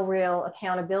there's no real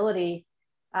accountability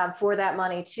for that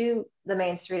money to the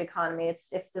Main Street economy.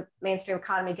 If the mainstream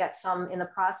economy gets some in the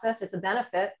process, it's a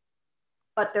benefit,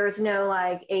 but there's no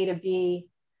like A to B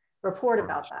report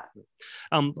about that.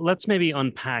 Let's maybe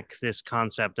unpack this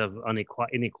concept of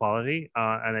inequality.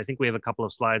 And I think we have a couple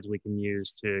of slides we can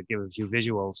use to give a few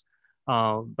visuals.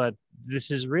 But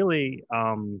this is really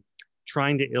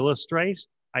trying to illustrate,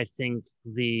 I think,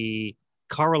 the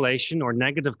correlation or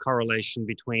negative correlation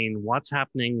between what's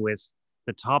happening with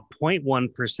the top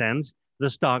 0.1%, the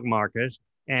stock market,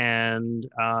 and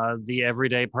the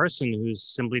everyday person who's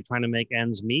simply trying to make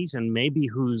ends meet and maybe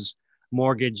whose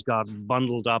mortgage got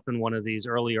bundled up in one of these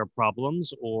earlier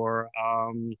problems, or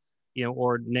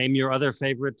or name your other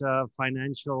favorite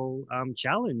financial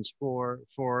challenge for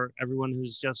everyone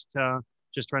who's just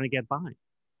trying to get by.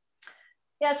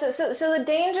 Yeah. So the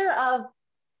danger of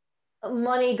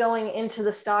money going into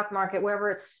the stock market,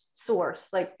 wherever it's sourced,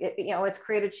 like it's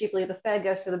created cheaply. The Fed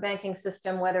goes through the banking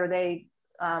system, whether they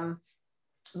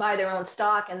buy their own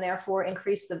stock and therefore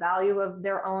increase the value of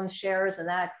their own shares, and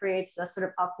that creates a sort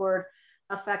of upward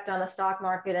effect on the stock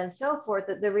market and so forth.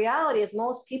 That the reality is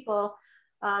most people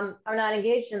are not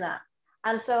engaged in that.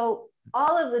 And so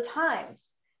all of the times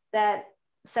that,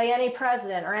 say, any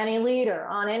president or any leader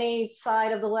on any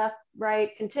side of the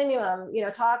left-right continuum,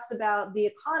 talks about the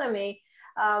economy,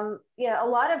 a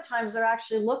lot of times they're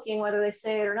actually looking, whether they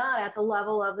say it or not, at the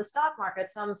level of the stock market.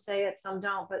 Some say it, some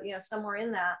don't, but somewhere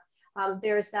in that,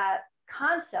 there's that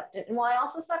concept. And why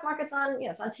also stock market's on,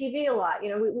 it's on TV a lot.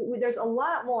 There's a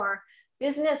lot more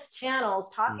business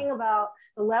channels talking about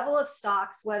the level of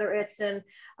stocks, whether it's in,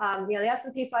 the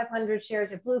S&P 500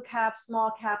 shares or blue caps,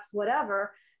 small caps,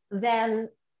 whatever, than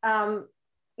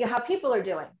how people are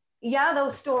doing. Yeah,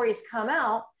 those stories come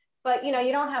out, but you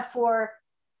don't have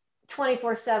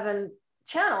 24/7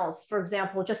 channels, for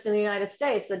example, just in the United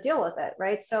States that deal with it,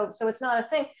 right? So it's not a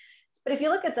thing. But if you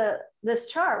look at this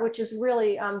chart, which is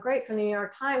really great from the New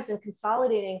York Times in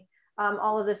consolidating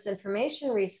all of this information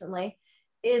recently,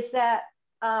 is that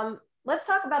let's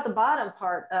talk about the bottom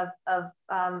part of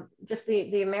just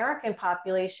the American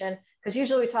population, because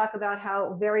usually we talk about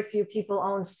how very few people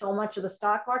own so much of the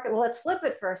stock market. Well, let's flip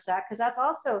it for a sec, because that's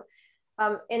also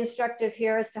instructive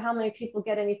here as to how many people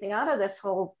get anything out of this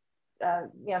whole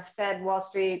Fed, Wall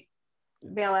Street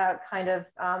bailout kind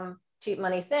of cheap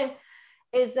money thing,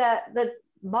 is that the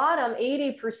bottom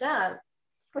 80%,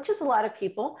 which is a lot of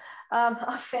people,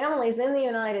 of families in the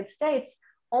United States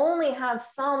only have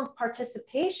some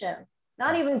participation,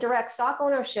 not even direct stock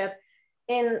ownership,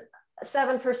 in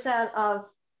 7% of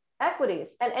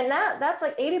equities. And that's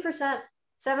like 80%,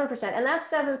 7%. And that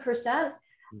 7%,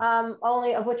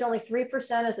 only of which only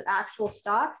 3% is actual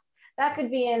stocks. That could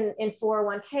be in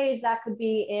 401ks, that could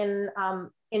be in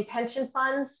pension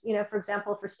funds, for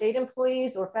example, for state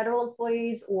employees or federal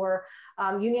employees or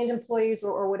union employees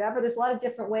or whatever. There's a lot of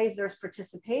different ways there's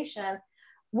participation,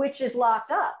 which is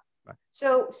locked up. Right.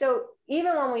 So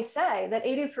even when we say that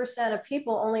 80% of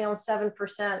people only own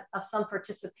 7% of some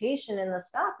participation in the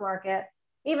stock market,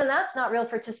 even that's not real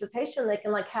participation they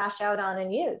can like cash out on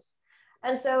and use.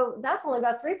 And so that's only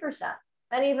about 3%.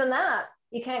 And even that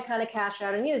you can't kind of cash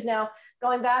out and use. Now,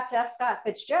 going back to F. Scott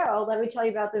Fitzgerald, let me tell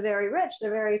you about the very rich.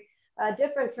 They're very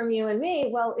different from you and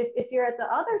me. Well, if you're at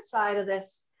the other side of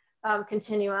this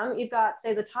continuum, you've got,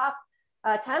 say, the top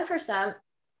 10%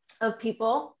 of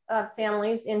people,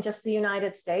 families in just the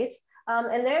United States,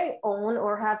 and they own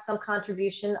or have some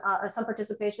contribution, some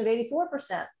participation of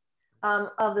 84%.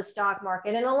 of the stock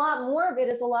market. And a lot more of it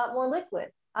is a lot more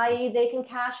liquid, i.e. they can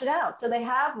cash it out. So they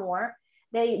have more,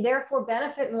 they therefore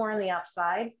benefit more in the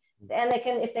upside, and they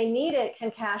can, if they need it,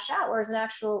 can cash out. Whereas an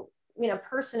actual,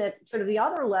 person at sort of the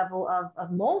other level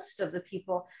of most of the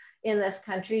people in this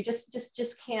country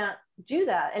just can't do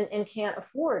that and can't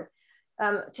afford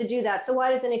to do that. So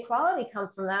why does inequality come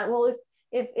from that? Well,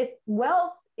 if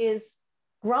wealth is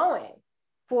growing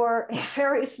for a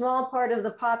very small part of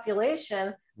the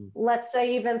population, let's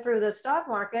say even through the stock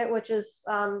market, which is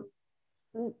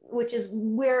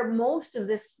where most of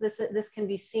this can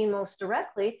be seen most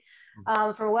directly,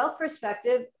 from a wealth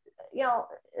perspective,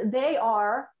 they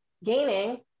are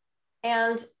gaining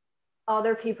and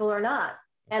other people are not,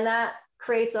 and that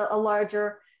creates a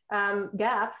larger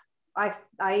gap,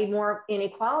 i.e. more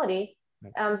inequality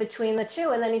between the two.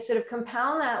 And then you sort of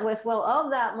compound that with, well, of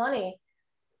that money,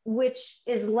 which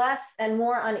is less and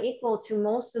more unequal to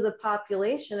most of the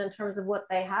population in terms of what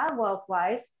they have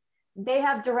wealth-wise, they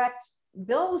have direct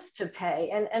bills to pay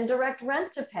and direct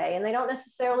rent to pay, and they don't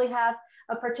necessarily have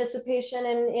a participation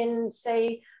in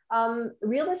say,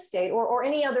 real estate or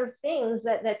any other things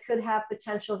that could have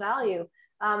potential value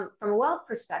from a wealth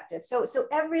perspective. So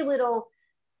every little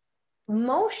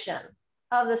motion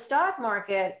of the stock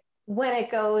market, when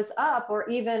it goes up, or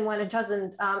even when it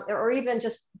doesn't, or even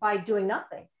just by doing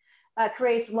nothing,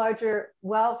 creates larger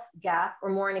wealth gap or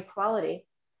more inequality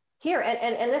here.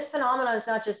 And this phenomenon is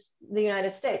not just the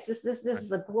United States. This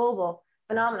is a global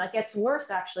phenomenon. It gets worse,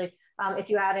 actually,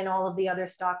 if you add in all of the other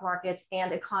stock markets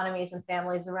and economies and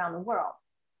families around the world.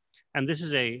 And this is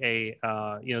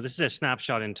this is a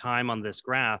snapshot in time on this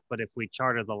graph, but if we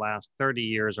charted the last 30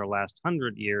 years or last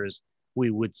 100 years,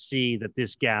 we would see that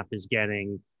this gap is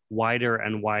getting wider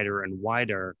and wider and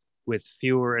wider, with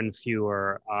fewer and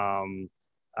fewer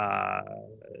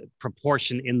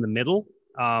proportion in the middle.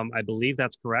 I believe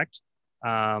that's correct.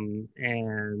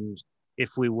 And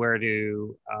if we were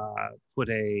to put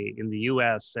in the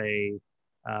US, a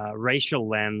racial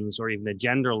lens or even a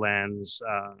gender lens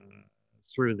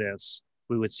through this,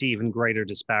 we would see even greater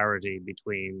disparity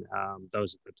between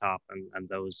those at the top and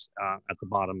those at the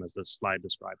bottom, as the slide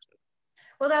describes it.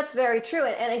 Well, that's very true.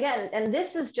 And again, and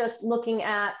this is just looking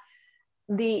at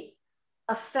the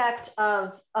effect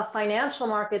of a financial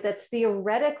market that's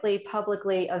theoretically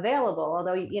publicly available,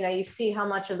 although you see how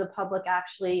much of the public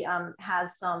actually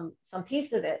has some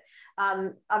piece of it.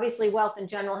 Obviously, wealth in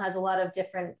general has a lot of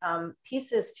different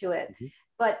pieces to it,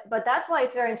 but that's why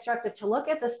it's very instructive to look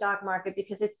at the stock market,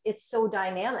 because it's so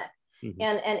dynamic.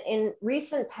 And in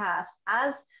recent past,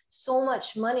 as so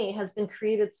much money has been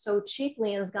created so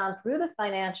cheaply and has gone through the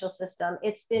financial system,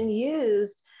 it's been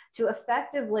used to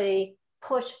effectively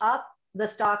push up the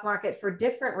stock market for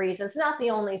different reasons. Not the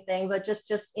only thing, but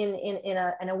just in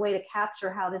a way to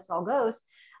capture how this all goes.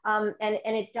 And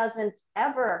it doesn't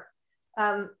ever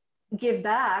give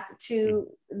back to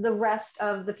the rest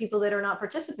of the people that are not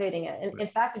participating in it. In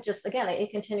fact,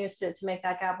 it continues to make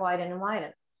that gap widen and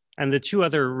widen. And the two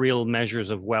other real measures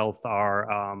of wealth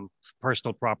are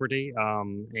personal property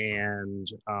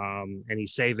and any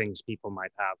savings people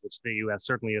might have, which the US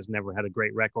certainly has never had a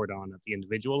great record on at the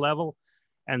individual level.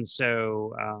 And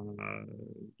so,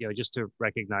 just to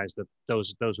recognize that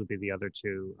those would be the other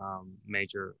two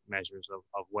major measures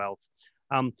of wealth.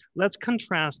 Let's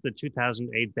contrast the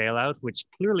 2008 bailout, which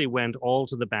clearly went all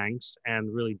to the banks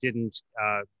and really didn't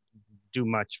do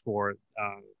much for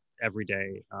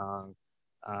everyday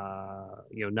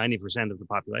 90% of the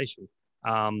population,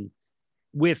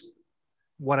 with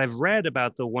what I've read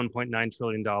about the $1.9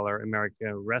 trillion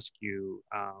America Rescue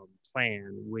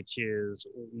Plan, which is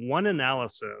one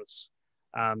analysis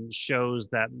shows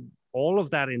that all of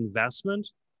that investment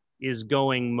is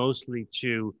going mostly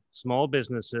to small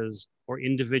businesses or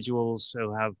individuals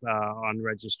who have on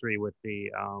registry with the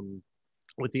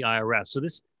IRS. So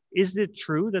is it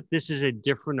true that this is a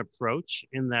different approach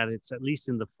in that it's, at least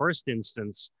in the first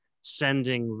instance,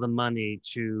 sending the money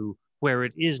to where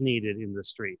it is needed in the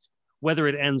street? Whether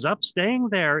it ends up staying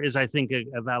there is, I think,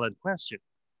 a valid question.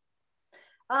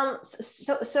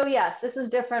 So yes, this is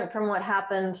different from what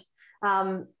happened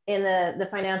in the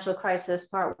financial crisis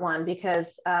part one,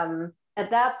 because at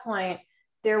that point,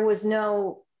 there was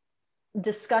no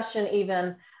discussion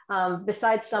even,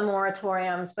 besides some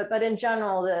moratoriums, but in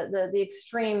general, the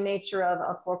extreme nature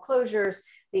of foreclosures,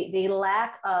 the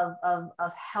lack of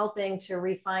helping to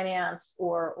refinance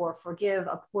or forgive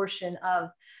a portion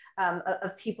of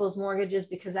people's mortgages,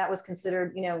 because that was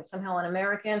considered, somehow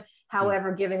un-American.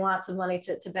 However, giving lots of money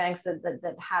to banks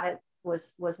that had it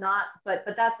was not. But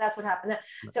that's what happened.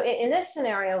 So in this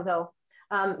scenario, though,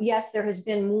 yes, there has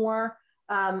been more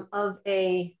of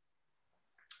a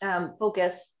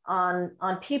focus on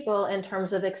people in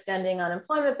terms of extending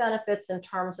unemployment benefits, in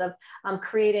terms of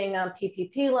creating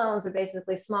PPP loans, or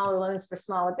basically smaller loans for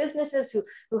smaller businesses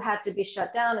who had to be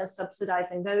shut down, and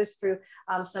subsidizing those through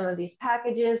some of these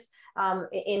packages.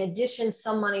 In addition,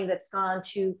 some money that's gone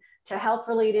to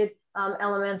health-related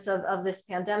elements of this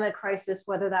pandemic crisis,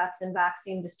 whether that's in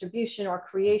vaccine distribution or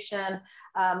creation,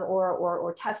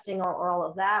 or testing, or all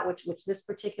of that, which this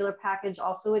particular package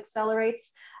also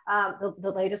accelerates.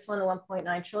 The latest one, the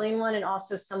 1.9 trillion one, and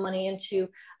also some money into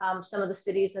some of the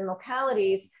cities and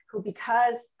localities who,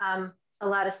 because a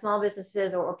lot of small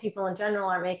businesses or people in general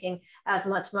aren't making as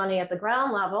much money at the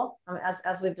ground level,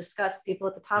 as we've discussed, people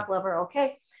at the top level are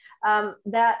okay.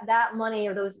 That money,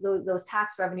 or those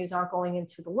tax revenues, aren't going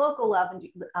into the local level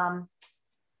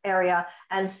area,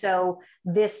 and so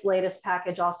this latest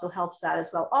package also helps that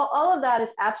as well. All of that is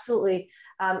absolutely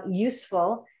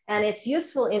useful, and it's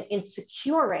useful in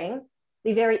securing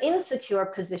the very insecure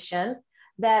position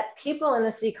that people in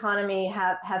this economy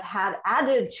have had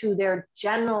added to their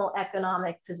general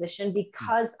economic position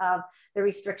because of the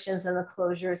restrictions and the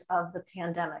closures of the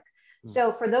pandemic.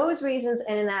 So for those reasons,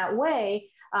 and in that way,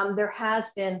 there has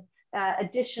been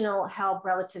additional help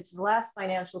relative to the last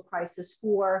financial crisis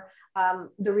for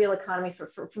the real economy,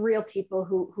 for real people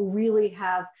who really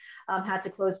have had to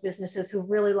close businesses, who've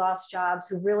really lost jobs,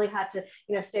 who really had to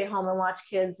stay home and watch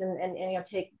kids, and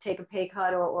take a pay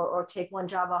cut, or take one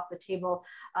job off the table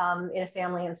in a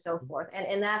family, and so forth.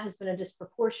 And that has been a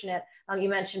disproportionate, you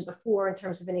mentioned before, in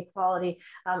terms of inequality,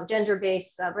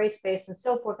 gender-based, race-based, and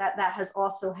so forth, that has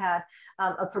also had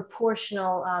a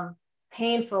proportional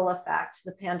painful effect,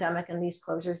 the pandemic and these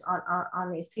closures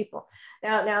on these people.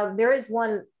 Now there is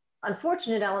one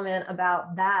unfortunate element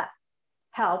about that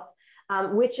help,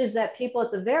 which is that people at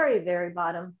the very, very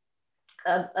bottom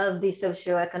of the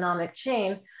socioeconomic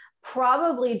chain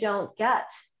probably don't get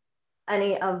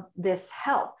any of this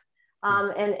help.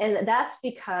 And that's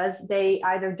because they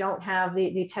either don't have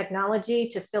the technology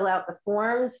to fill out the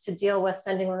forms, to deal with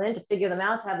sending them in, to figure them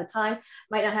out, to have the time,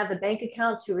 might not have the bank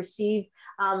account to receive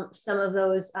some of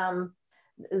those,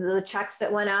 the checks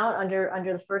that went out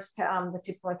under the first, the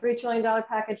 $2.3 trillion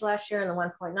package last year, and the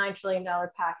 $1.9 trillion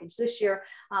package this year,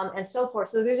 and so forth.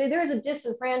 So there's a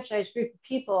disenfranchised group of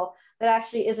people that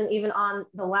actually isn't even on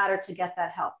the ladder to get that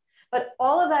help. But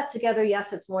all of that together,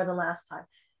 yes, it's more than last time.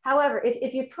 However,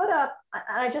 if you put up,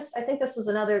 I think this was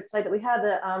another slide that we had,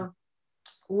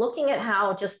 looking at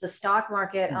how just the stock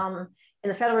market in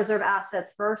the Federal Reserve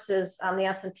assets versus the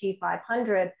S&P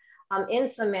 500 in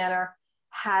some manner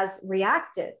has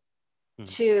reacted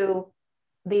to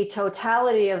the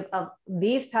totality of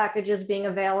these packages being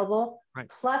available,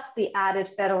 plus the added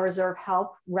Federal Reserve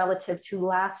help relative to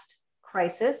last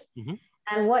crisis.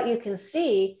 And what you can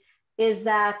see is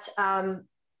that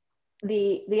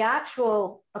the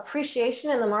actual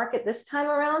appreciation in the market this time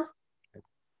around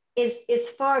is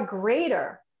far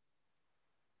greater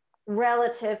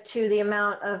relative to the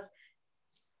amount of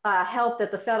help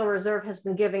that the Federal Reserve has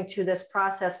been giving to this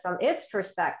process from its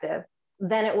perspective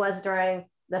than it was during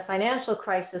the financial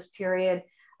crisis period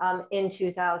in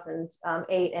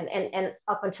 2008 and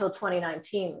up until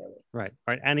 2019, really.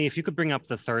 Right. Annie, if you could bring up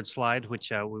the third slide,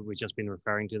 which we've just been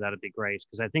referring to, that'd be great,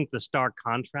 because I think the stark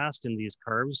contrast in these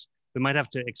curves, we might have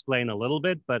to explain a little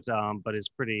bit, but it's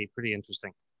pretty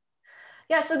interesting.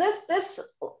 Yeah, so this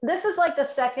is like the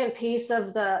second piece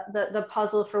of the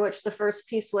puzzle, for which the first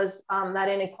piece was that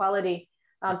inequality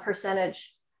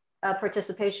percentage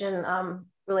participation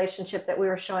relationship that we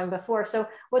were showing before. So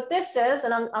what this is,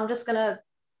 and I'm just going to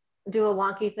do a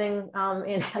wonky thing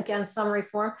in, again, summary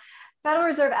form. Federal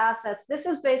Reserve assets, this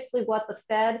is basically what the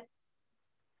Fed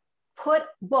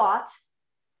bought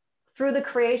through the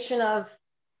creation of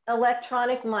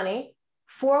electronic money,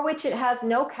 for which it has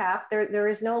no cap. There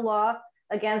is no law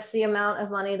against the amount of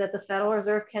money that the Federal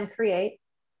Reserve can create,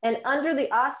 and under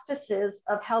the auspices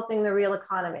of helping the real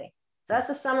economy. So that's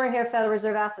the summary here of Federal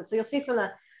Reserve assets. So you'll see from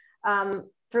the,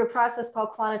 through a process called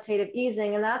quantitative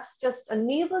easing, and that's just a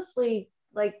needlessly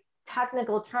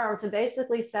technical term to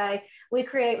basically say, we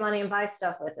create money and buy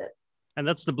stuff with it. And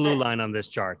that's the blue line on this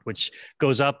chart, which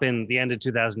goes up in the end of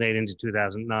 2008 into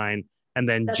 2009, and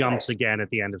then jumps again at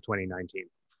the end of 2019.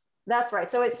 That's right.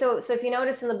 So if you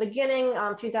notice in the beginning,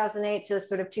 2008 to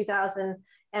sort of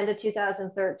end of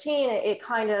 2013, it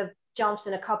kind of jumps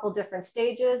in a couple different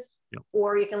stages,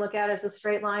 or you can look at it as a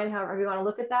straight line, however you want to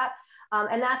look at that.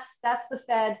 And that's the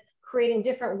Fed creating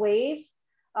different ways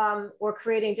or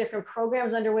creating different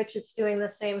programs under which it's doing the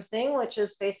same thing, which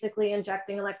is basically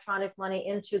injecting electronic money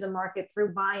into the market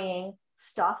through buying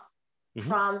stuff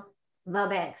from the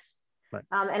banks. Right.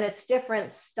 And it's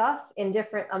different stuff in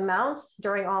different amounts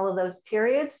during all of those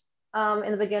periods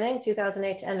in the beginning,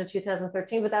 2008 to end of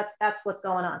 2013, but that's what's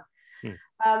going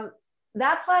on.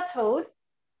 That plateaued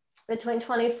between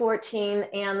 2014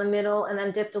 and the middle, and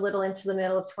then dipped a little into the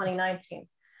middle of 2019.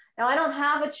 Now, I don't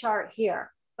have a chart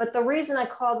here, but the reason I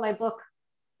called my book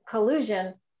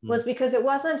Collusion was because it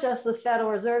wasn't just the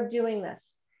Federal Reserve doing this.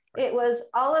 It was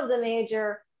all of the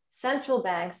major central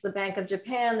banks, the Bank of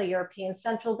Japan, the European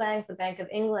Central Bank, the Bank of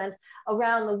England,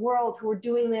 around the world, who were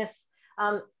doing this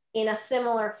in a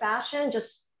similar fashion,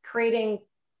 just creating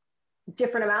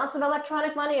different amounts of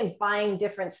electronic money and buying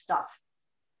different stuff.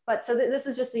 But so this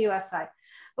is just the US side.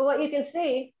 But what you can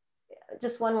see,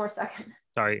 just one more second.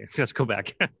 Sorry, let's go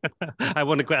back. I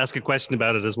want to ask a question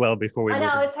about it as well before we I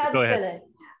know, it's head spinning.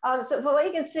 Ahead. But what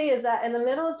you can see is that in the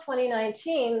middle of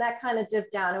 2019, that kind of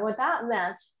dipped down. And what that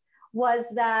meant was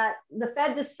that the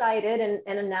Fed decided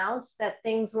and announced that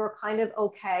things were kind of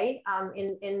okay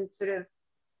in sort of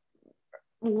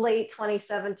late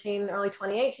 2017, early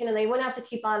 2018, and they wouldn't have to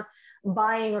keep on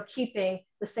buying or keeping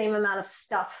the same amount of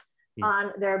stuff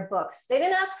on their books. They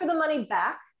didn't ask for the money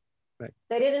back. Right.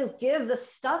 They didn't give the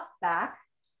stuff back,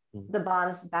 the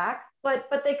bonds back, but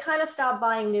they kind of stopped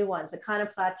buying new ones. It kind of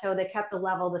plateaued. They kept the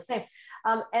level the same.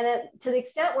 And to the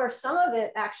extent where some of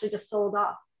it actually just sold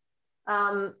off.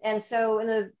 And so in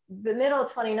the middle of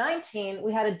 2019,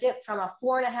 we had a dip from a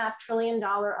 $4.5 trillion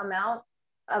amount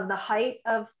of the height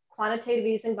of quantitative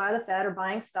easing by the Fed, or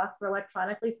buying stuff for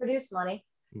electronically produced money.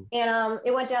 And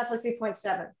it went down to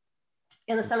 3.7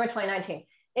 in the summer 2019.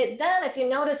 It then, if you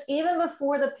notice, even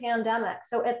before the pandemic,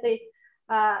 so at the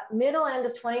middle end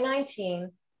of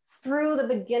 2019 through the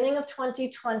beginning of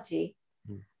 2020,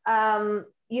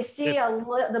 you see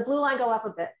the blue line go up a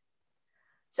bit.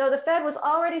 So the Fed was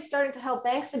already starting to help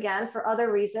banks again for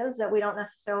other reasons that we don't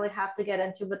necessarily have to get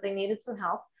into, but they needed some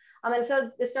help. And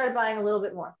so they started buying a little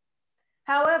bit more.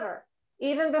 However,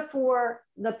 even before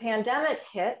the pandemic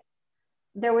hit,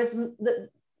 there was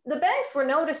the banks were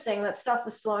noticing that stuff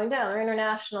was slowing down, or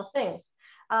international things.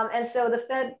 And so the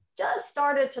Fed just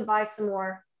started to buy some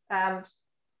more,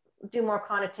 do more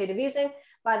quantitative easing.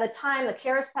 By the time the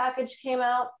CARES package came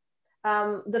out,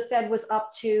 the Fed was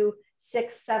up to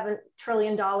 $6-7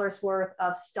 trillion worth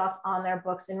of stuff on their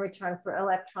books in return for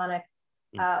electronic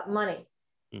money.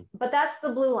 But that's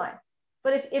the blue line.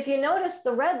 But if you notice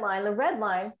the red line,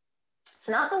 it's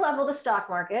not the level of the stock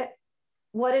market.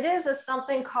 What it is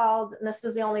something called, and this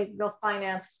is the only real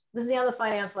finance, this is the other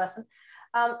finance lesson,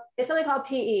 it's something called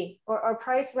PE, or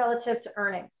price relative to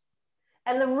earnings.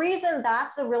 And the reason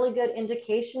that's a really good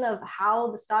indication of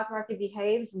how the stock market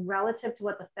behaves relative to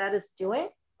what the Fed is doing,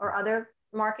 or other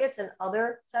markets and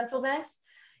other central banks,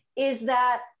 is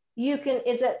that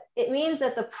it means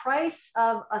that the price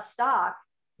of a stock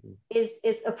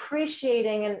is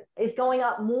appreciating and is going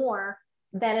up more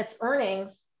than its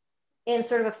earnings in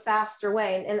sort of a faster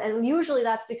way. And usually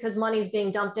that's because money's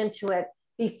being dumped into it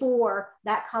before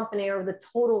that company, or the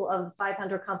total of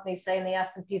 500 companies, say in the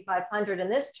S&P 500 in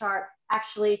this chart,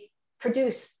 actually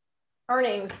produce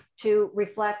earnings to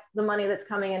reflect the money that's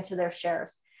coming into their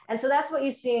shares. And so that's what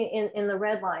you see in the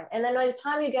red line. And then by the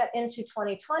time you get into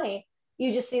 2020,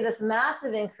 you just see this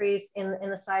massive increase in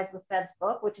the size of the Fed's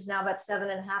book, which is now about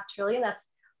 $7.5 trillion. That's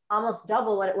almost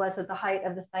double what it was at the height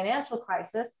of the financial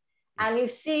crisis. And you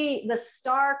see the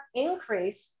stark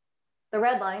increase, the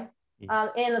red line,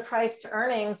 in the price to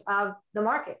earnings of the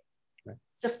market. Right.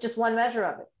 Just one measure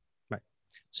of it. Right.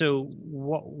 So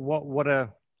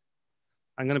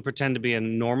I'm going to pretend to be a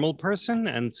normal person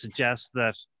and suggest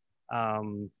that,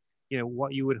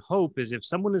 what you would hope is, if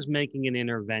someone is making an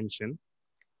intervention,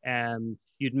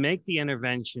 you'd make the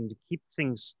intervention to keep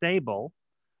things stable,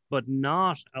 but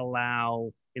not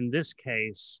allow, in this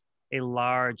case, a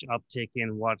large uptick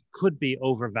in what could be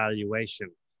overvaluation.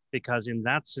 Because in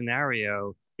that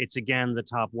scenario, it's again the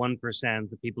top 1%,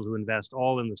 the people who invest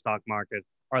all in the stock market,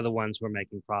 are the ones who are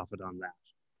making profit on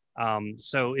that.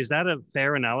 So is that a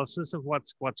fair analysis of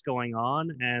what's going on?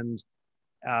 And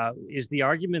is the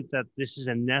argument that this is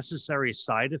a necessary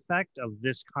side effect of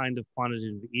this kind of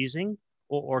quantitative easing,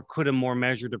 or could a more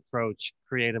measured approach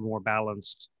create a more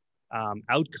balanced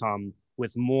outcome,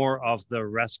 with more of the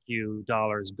rescue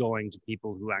dollars going to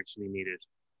people who actually need it?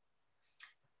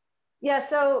 Yeah,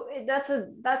 so that's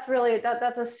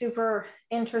a super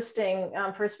interesting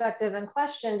perspective and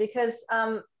question, because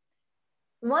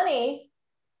money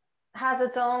has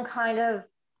its own kind of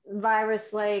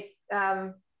virus-like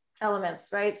elements,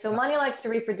 right? So money likes to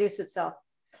reproduce itself.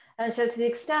 And so to the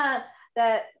extent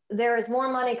that there is more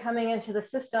money coming into the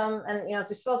system, and as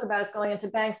we spoke about, it's going into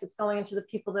banks, it's going into the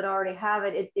people that already have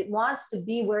it. It wants to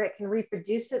be where it can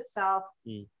reproduce itself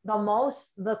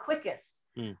the quickest.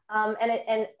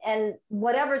 And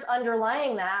whatever's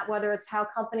underlying that, whether it's how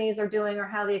companies are doing or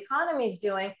how the economy is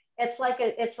doing, it's like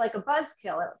a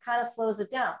buzzkill. It kind of slows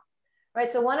it down, right?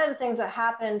 So one of the things that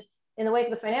happened in the wake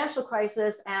of the financial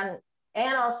crisis and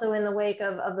also in the wake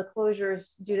of the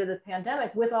closures due to the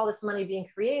pandemic, with all this money being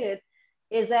created,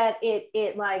 is that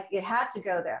it had to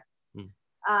go there.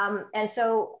 And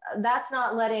so that's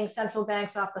not letting central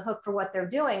banks off the hook for what they're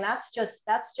doing. That's just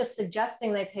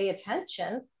suggesting they pay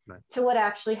attention to what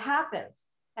actually happens,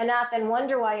 and not then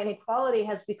wonder why inequality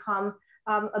has become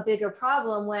a bigger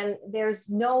problem when there's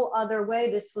no other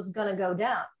way this was going to go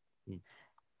down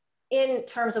in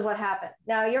terms of what happened.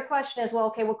 Now, your question is, well,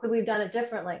 okay, well, could we have done it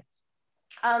differently?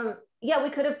 Yeah, we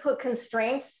could have put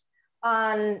constraints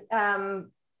on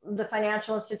the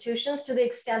financial institutions to the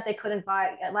extent they couldn't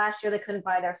buy. Last year, they couldn't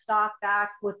buy their stock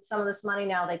back with some of this money.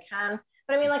 Now they can.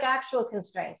 But I mean, like actual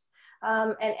constraints.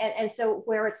 And so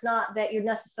where it's not that you're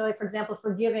necessarily, for example,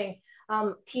 forgiving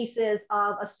pieces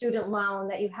of a student loan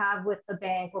that you have with the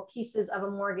bank or pieces of a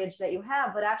mortgage that you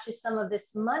have, but actually some of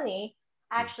this money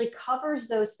actually covers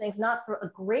those things, not for a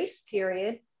grace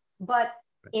period, but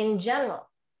in general.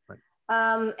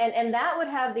 And that would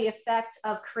have the effect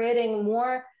of creating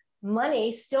more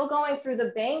money still going through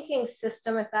the banking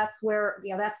system, if that's where,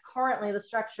 that's currently the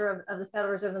structure of the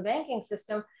Federal Reserve and the banking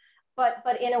system,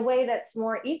 but in a way that's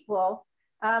more equal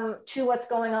to what's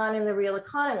going on in the real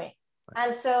economy.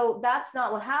 And so that's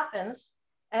not what happens.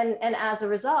 And as a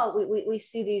result, we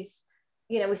see these,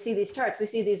 we see these charts, we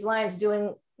see these lines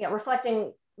doing,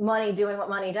 reflecting money doing what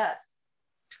money does.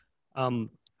 I'm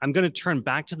going to turn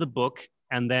back to the book,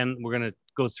 and then we're going to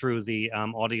go through the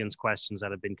audience questions that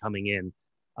have been coming in,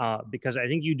 because I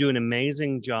think you do an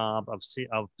amazing job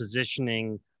of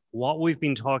positioning what we've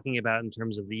been talking about in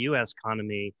terms of the U.S.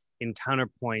 economy in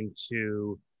counterpoint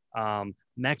to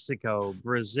Mexico,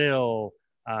 Brazil,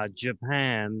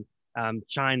 Japan,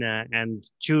 China, and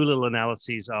two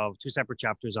separate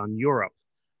chapters on Europe.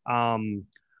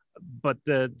 But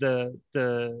the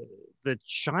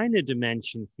China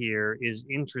dimension here is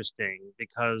interesting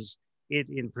because it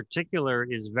in particular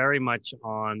is very much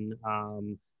on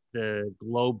the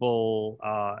global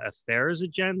affairs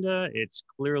agenda. It's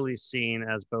clearly seen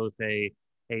as both a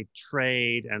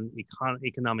trade and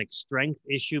economic strength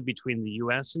issue between the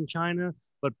US and China.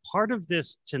 But part of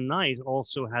this tonight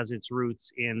also has its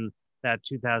roots in that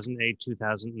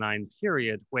 2008-2009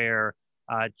 period where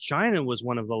China was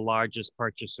one of the largest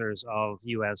purchasers of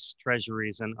US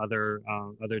treasuries and other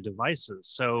devices.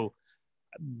 So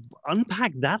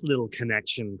unpack that little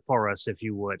connection for us, if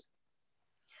you would.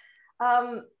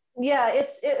 Yeah,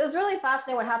 it was really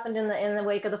fascinating what happened in the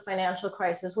wake of the financial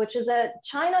crisis, which is that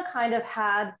China kind of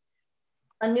had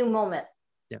a new moment.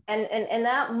 Yeah. And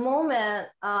that moment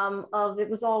of it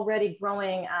was already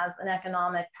growing as an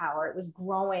economic power. It was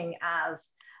growing as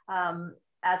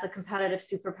a competitive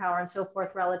superpower and so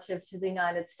forth relative to the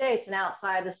United States and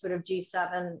outside the sort of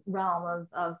G7 realm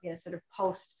of sort of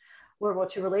post World War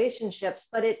II relationships.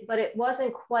 But it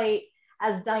wasn't quite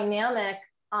as dynamic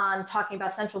on talking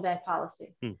about central bank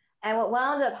policy. And what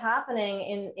wound up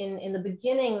happening in the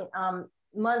beginning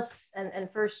months and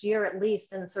first year at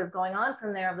least, and sort of going on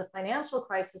from there of the financial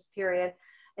crisis period,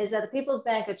 is that the People's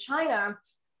Bank of China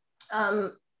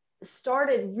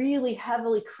started really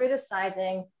heavily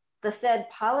criticizing the Fed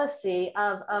policy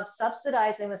of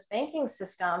subsidizing this banking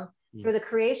system through the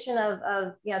creation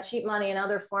of cheap money and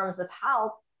other forms of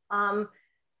help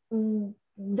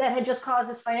that had just caused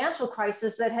this financial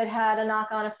crisis that had a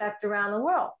knock-on effect around the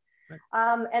world.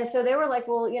 And so they were like,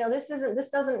 well, this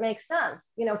doesn't make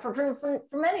sense, for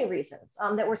many reasons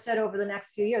that were said over the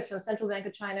next few years from the Central Bank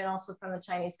of China and also from the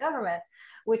Chinese government,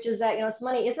 which is that, this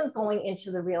money isn't going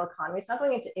into the real economy. It's not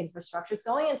going into infrastructure. It's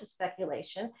going into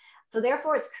speculation. So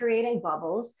therefore it's creating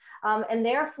bubbles, and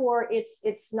therefore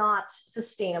it's not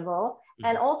sustainable.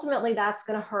 And ultimately that's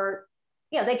going to hurt.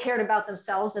 They cared about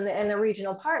themselves and the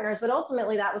regional partners, but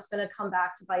ultimately that was going to come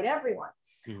back to bite everyone.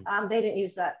 They didn't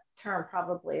use that term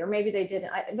probably, or maybe they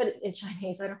didn't, but in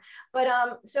Chinese, I don't.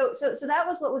 But so that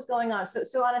was what was going on.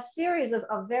 So on a series of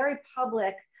very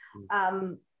public,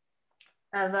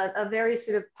 of a very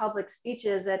sort of public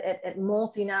speeches at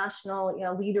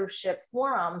multinational, leadership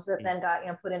forums that then got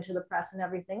put into the press and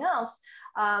everything else.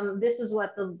 This is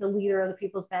what the leader of the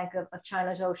People's Bank of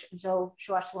China, Zhou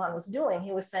Shuaishuan, was doing.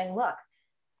 He was saying, look,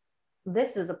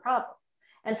 this is a problem.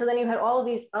 And so then you had all of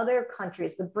these other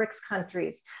countries, the BRICS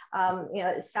countries,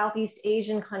 Southeast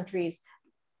Asian countries,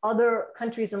 other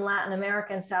countries in Latin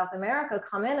America and South America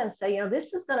come in and say,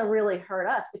 this is going to really hurt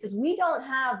us because we don't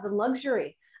have the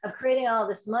luxury of creating all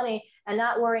this money and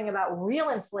not worrying about real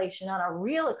inflation on a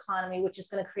real economy, which is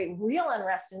going to create real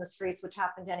unrest in the streets, which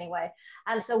happened anyway.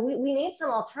 And so we need some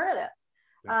alternative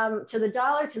to the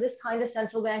dollar, to this kind of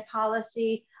central bank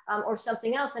policy or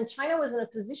something else. And China was in a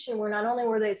position where not only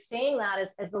were they saying that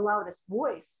as the loudest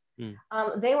voice,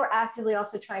 they were actively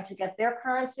also trying to get their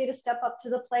currency to step up to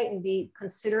the plate and be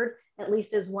considered at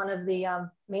least as one of the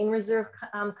main reserve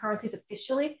currencies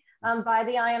officially by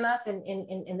the IMF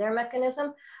in their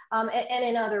mechanism and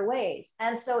in other ways.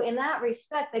 And so in that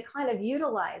respect, they kind of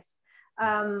utilized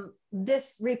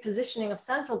this repositioning of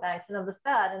central banks and of the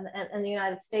Fed and the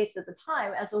United States at the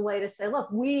time as a way to say, look,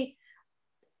 we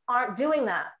aren't doing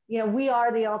that. We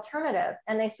are the alternative.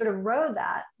 And they sort of rode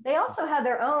that. They also had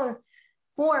their own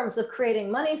forms of creating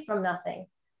money from nothing.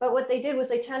 But what they did was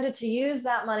they tended to use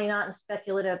that money not in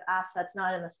speculative assets,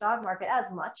 not in the stock market as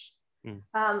much,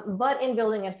 but in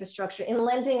building infrastructure, in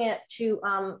lending it to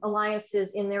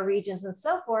alliances in their regions and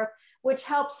so forth, which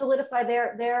helped solidify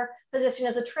their position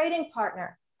as a trading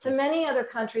partner to many other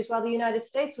countries while the United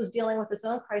States was dealing with its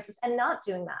own crisis and not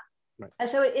doing that. Right. And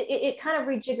so it kind of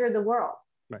rejiggered the world.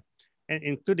 Right. And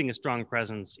including a strong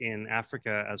presence in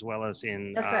Africa as well as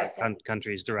in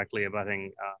countries directly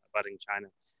abutting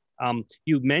China.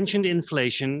 You mentioned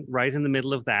inflation right in the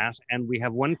middle of that. And we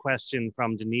have one question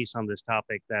from Denise on this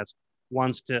topic that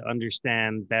wants to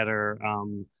understand better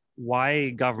why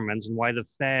governments and why the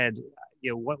Fed,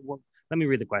 let me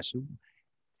read the question.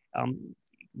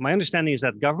 My understanding is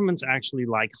that governments actually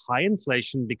like high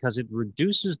inflation because it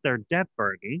reduces their debt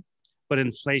burden, but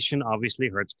inflation obviously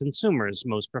hurts consumers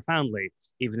most profoundly,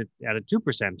 even at a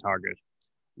 2% target.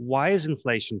 Why is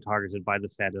inflation targeted by the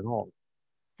Fed at all?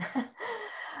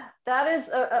 That is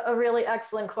a really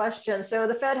excellent question. So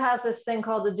the Fed has this thing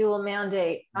called the dual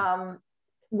mandate,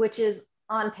 which is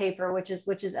on paper, which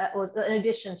was in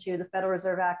addition to the Federal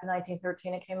Reserve Act of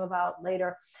 1913. It came about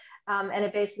later. And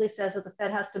it basically says that the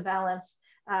Fed has to balance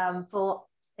full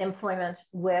employment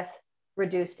with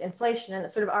reduced inflation. And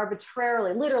it sort of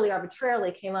literally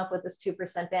arbitrarily came up with this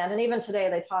 2% band. And even today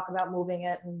they talk about moving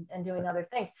it and doing other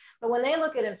things. But when they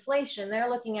look at inflation, they're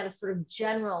looking at a sort of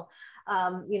general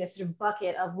sort of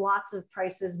bucket of lots of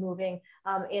prices moving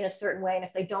in a certain way. And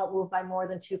if they don't move by more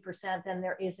than 2%, then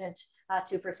there isn't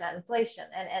 2% inflation.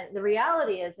 And the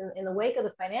reality is in the wake of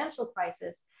the financial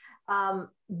crisis,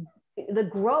 the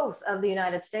growth of the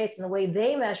United States and the way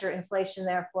they measure inflation,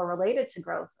 therefore related to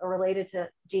growth or related to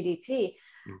GDP,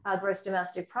 gross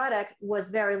domestic product, was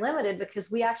very limited because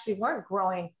we actually weren't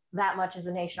growing that much as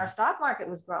a nation. Our stock market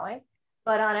was growing,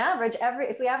 but on average,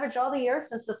 if we average all the years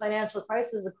since the financial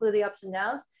crisis, include the ups and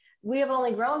downs, we have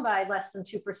only grown by less than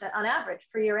 2% on average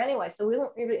per year anyway. So we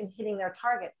weren't even hitting their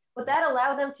target. What that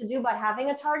allowed them to do by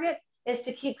having a target is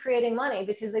to keep creating money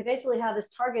because they basically had this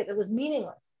target that was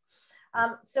meaningless.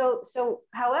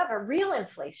 However, real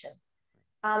inflation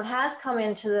has come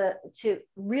into two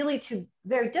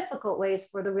very difficult ways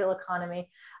for the real economy,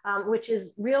 which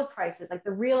is real prices, like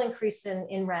the real increase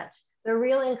in rent, the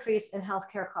real increase in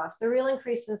healthcare costs, the real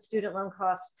increase in student loan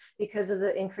costs because of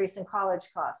the increase in college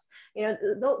costs.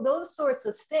 Those sorts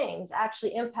of things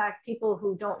actually impact people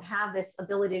who don't have this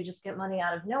ability to just get money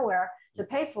out of nowhere to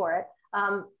pay for it,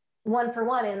 one for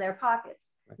one in their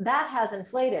pockets. That has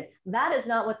inflated. That is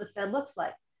not what the Fed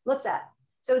looks at.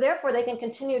 So therefore, they can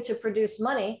continue to produce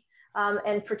money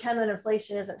and pretend that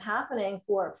inflation isn't happening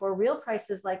for real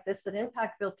prices like this that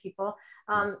impact real people.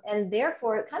 And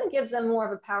therefore, it kind of gives them more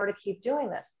of a power to keep doing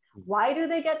this. Why do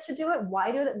they get to do it?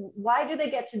 Why do they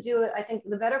get to do it? I think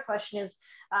the better question is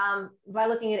by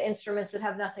looking at instruments that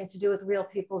have nothing to do with real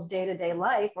people's day-to-day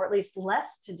life, or at least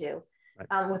less to do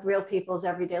with real people's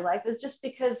everyday life, is just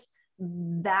because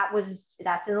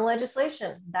that's in the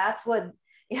legislation. That's what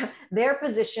their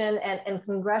position and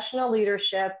congressional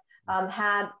leadership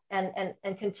had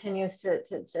and continues to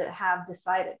have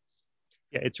decided.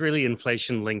 Yeah, it's really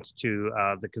inflation linked to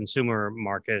the consumer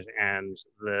market and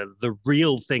the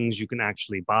real things you can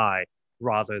actually buy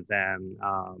rather than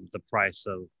the price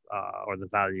of or the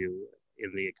value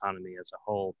in the economy as a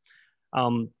whole.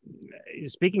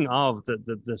 Speaking of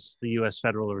the U.S.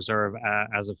 Federal Reserve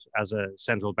as a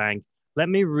central bank, let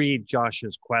me read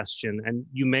Josh's question, and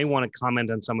you may want to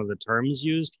comment on some of the terms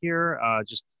used here,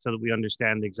 just so that we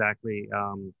understand exactly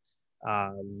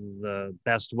the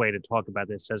best way to talk about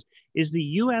this. It says, is the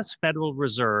U.S. Federal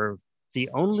Reserve the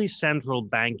only central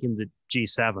bank in the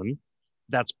G7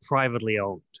 that's privately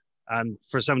owned? And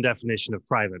for some definition of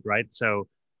private, right? So,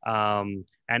 and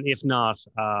if not,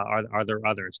 are there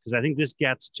others? Because I think this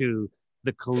gets to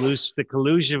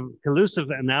collusive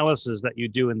analysis that you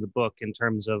do in the book in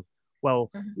terms of,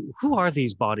 well, who are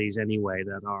these bodies anyway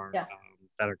that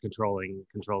are controlling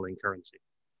currency?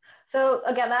 So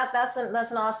again, that's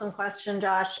an awesome question,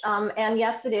 Josh. And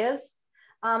yes, it is.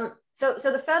 So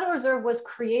the Federal Reserve was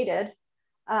created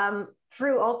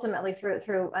ultimately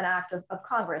through an act of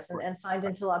Congress and signed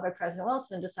into law by President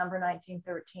Wilson in December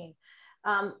 1913.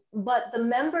 But the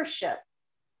membership,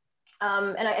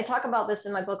 and I talk about this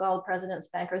in my book, All the President's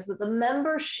Bankers, that the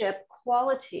membership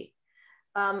quality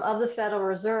of the Federal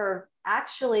Reserve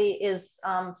actually is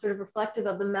sort of reflective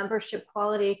of the membership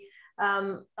quality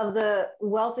of the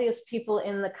wealthiest people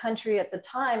in the country at the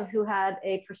time, who had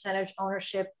a percentage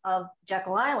ownership of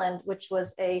Jekyll Island, which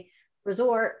was a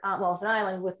resort, well, it's an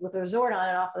island with a resort on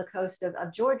it off the coast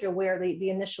of Georgia, where the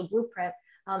initial blueprint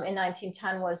in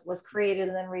 1910 was created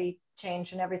and then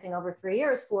rechanged and everything over 3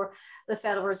 years for the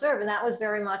Federal Reserve. And that was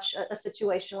very much a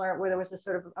situation where there was a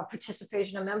sort of a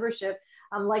participation of membership,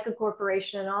 like a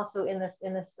corporation, and also in this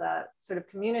sort of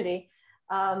community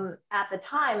at the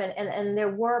time. And there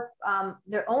were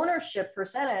their ownership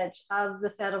percentage of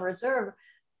the Federal Reserve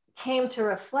came to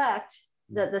reflect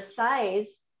the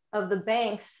size of the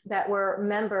banks that were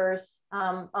members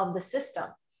of the system.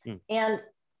 And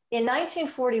in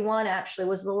 1941, actually,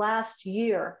 was the last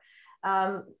year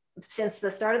since the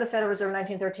start of the Federal Reserve in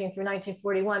 1913 through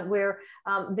 1941, where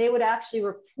they would actually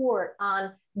report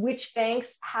on which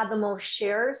banks had the most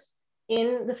shares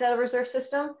in the Federal Reserve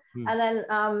System. And then,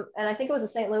 and I think it was the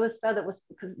St. Louis Fed that was,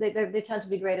 because they tend to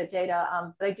be great at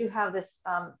data, but I do have this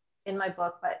in my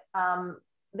book, but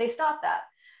they stopped that.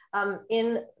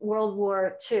 In World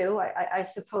War II, I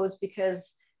suppose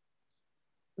because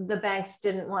the banks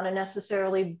didn't want to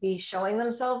necessarily be showing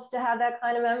themselves to have that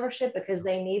kind of membership, because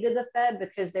they needed the Fed,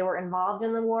 because they were involved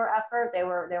in the war effort, they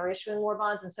were issuing war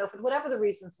bonds and so forth, whatever the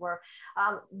reasons were.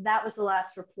 That was the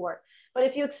last report. But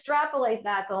if you extrapolate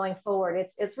that going forward,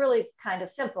 it's really kind of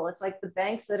simple. It's like the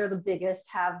banks that are the biggest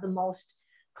have the most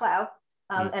clout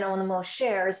and own the most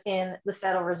shares in the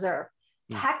Federal Reserve.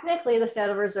 Technically, the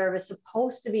Federal Reserve is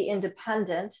supposed to be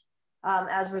independent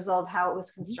as a result of how it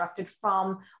was constructed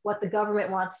from what the government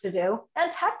wants to do,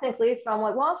 and technically from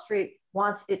what Wall Street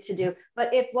wants it to do.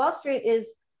 But if Wall Street is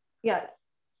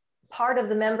part of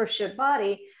the membership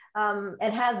body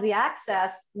and has the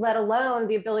access, let alone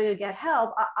the ability to get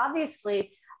help,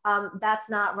 obviously that's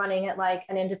not running it like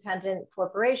an independent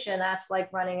corporation. That's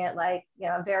like running it like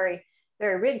a very,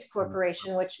 very rigged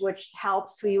corporation, which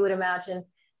helps who you would imagine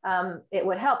it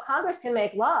would help. Congress can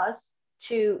make laws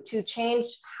to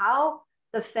change how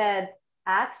the Fed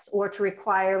acts, or to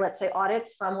require, let's say,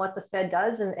 audits from what the Fed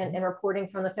does and reporting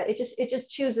from the Fed. It just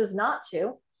chooses not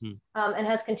to, and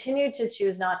has continued to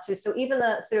choose not to. So even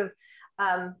the sort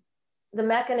of the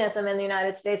mechanism in the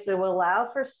United States that will allow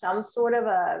for some sort of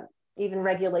even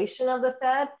regulation of the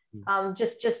Fed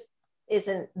just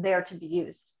isn't there to be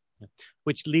used.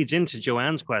 Which leads into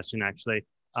Joanne's question, actually.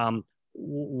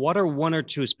 What are one or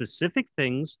two specific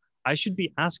things I should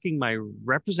be asking my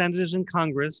representatives in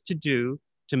Congress to do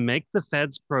to make the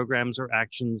Fed's programs or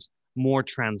actions more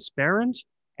transparent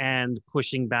and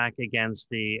pushing back against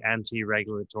the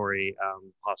anti-regulatory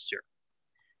posture?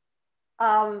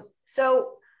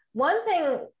 So one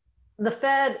thing the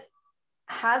Fed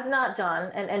has not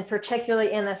done, and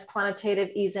particularly in this quantitative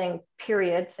easing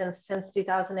period since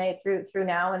 2008 through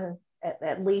now, and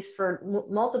at least for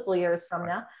multiple years from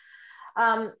now,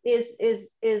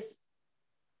 is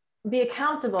be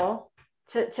accountable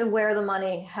to where the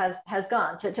money has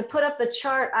gone. To put up the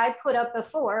chart I put up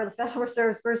before, the Federal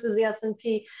Reserve versus the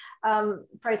S&P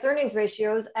price earnings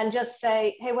ratios, and just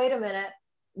say, hey, wait a minute,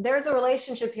 there's a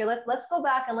relationship here. Let's go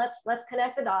back and let's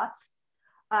connect the dots.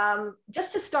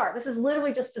 Just to start, this is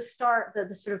literally just to start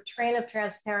the sort of train of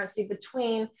transparency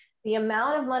between the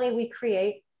amount of money we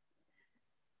create,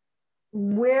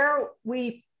 where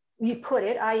we put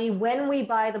it, i.e. when we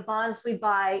buy the bonds we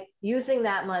buy using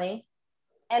that money,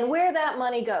 and where that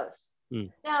money goes.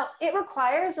 Now, it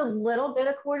requires a little bit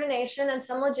of coordination and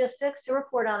some logistics to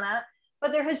report on that,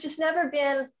 but there has just never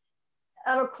been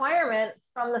a requirement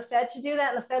from the Fed to do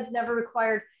that, and the Fed's never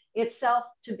required itself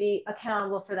to be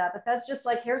accountable for that. The Fed's just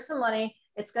like, here's some money,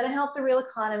 it's gonna help the real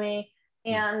economy,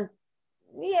 and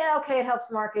yeah, okay, it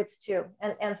helps markets too,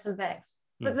 and some banks.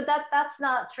 But that's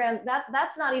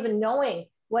not even knowing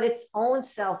what its own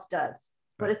self does.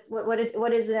 What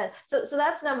is it? So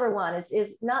that's number one,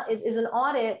 is an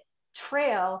audit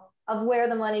trail of where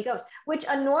the money goes, which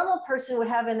a normal person would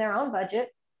have in their own budget.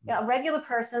 A regular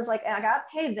person's like, I got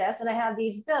paid this and I have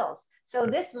these bills, so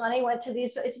this money went to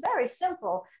these. It's very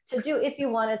simple to do if you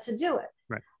wanted to do it.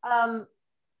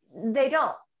 They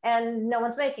don't. and no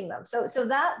one's making them. So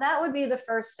that would be the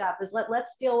first step, is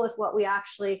let's deal with what we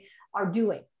actually are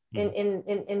doing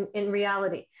in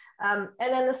reality. And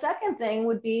then the second thing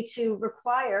would be to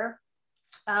require,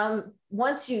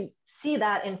 once you see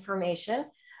that information,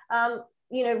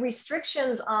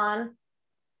 restrictions on,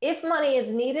 if money is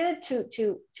needed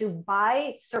to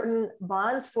buy certain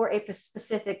bonds for a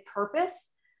specific purpose,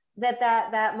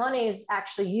 that money is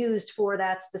actually used for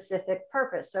that specific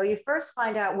purpose. So you first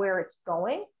find out where it's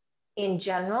going in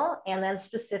general, and then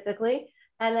specifically,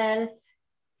 and then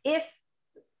if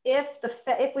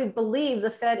we believe the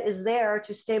Fed is there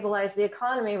to stabilize the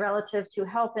economy relative to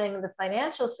helping the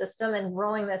financial system and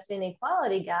growing this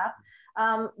inequality gap,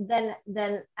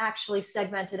 then actually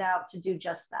segment it out to do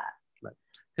just that. Right.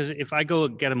 Because if I go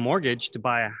get a mortgage to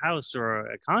buy a house or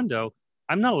a condo,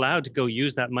 I'm not allowed to go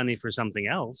use that money for something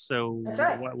else. So that's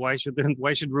right. Why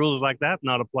should rules like that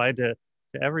not apply to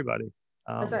everybody?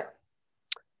 That's right.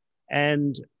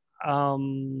 And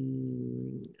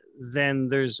then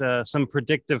there's some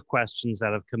predictive questions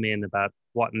that have come in about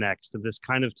what next. And this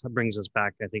kind of brings us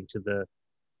back, I think, to the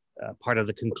part of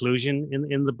the conclusion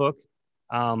in the book.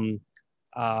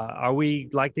 Are we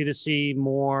likely to see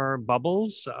more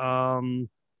bubbles?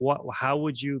 How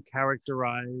would you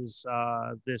characterize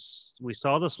this? We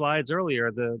saw the slides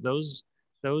earlier. Those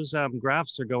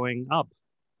graphs are going up.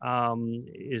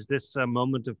 Is this a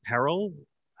moment of peril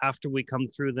after we come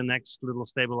through the next little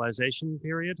stabilization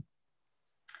period?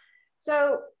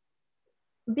 So,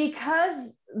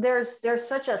 because there's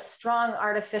such a strong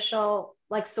artificial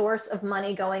source of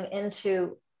money going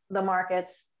into the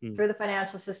markets through the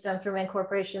financial system, through main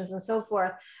corporations and so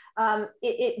forth,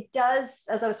 it does,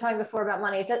 as I was talking before about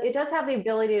money, it does have the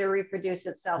ability to reproduce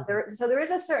itself. So there is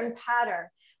a certain pattern,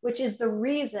 which is the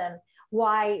reason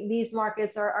why these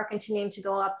markets are continuing to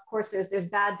go up. Of course, there's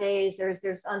bad days,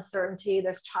 there's uncertainty,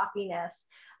 there's choppiness,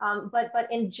 but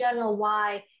in general,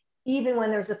 why even when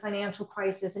there's a financial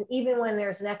crisis and even when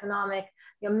there's an economic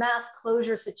mass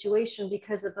closure situation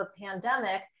because of a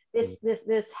pandemic,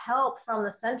 this help from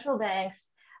the central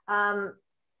banks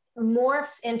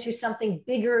morphs into something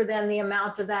bigger than the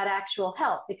amount of that actual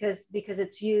help, because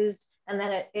it's used and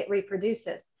then it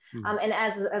reproduces. And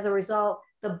as a result,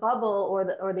 the bubble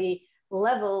or the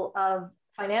level of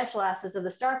financial assets of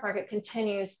the stock market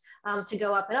continues to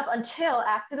go up and up until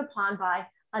acted upon by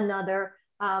another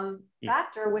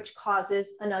factor, which causes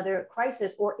another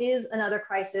crisis, or is another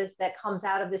crisis that comes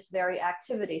out of this very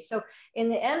activity. So in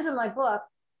the end of my book,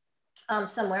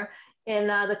 somewhere in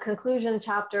the conclusion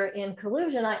chapter in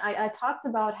Collusion, I talked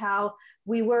about how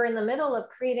we were in the middle of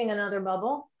creating another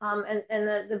bubble. And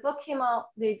the book came out,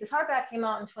 the hardback came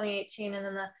out in 2018, and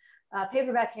then the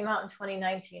paperback came out in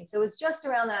 2019. So it was just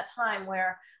around that time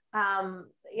where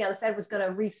the Fed was going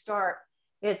to restart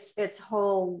its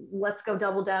whole let's go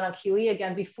double down on QE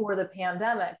again before the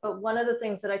pandemic. But one of the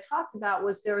things that I talked about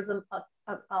was there was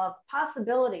a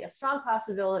possibility, a strong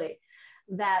possibility,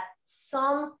 that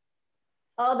some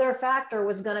other factor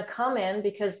was going to come in,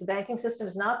 because the banking system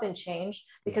has not been changed,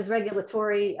 because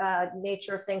regulatory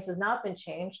nature of things has not been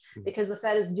changed, because the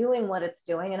Fed is doing what it's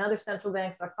doing and other central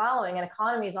banks are following, and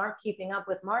economies aren't keeping up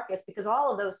with markets, because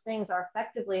all of those things are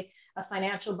effectively a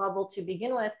financial bubble to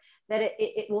begin with, that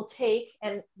it will take,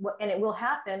 and it will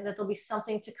happen, that there'll be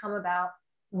something to come about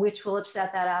which will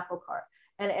upset that apple cart.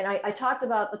 And I talked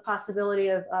about the possibility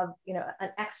of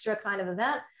an extra kind of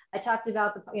event. I talked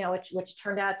about which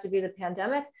turned out to be the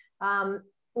pandemic,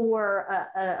 or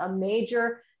a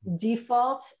major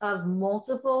default of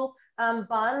multiple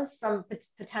bonds from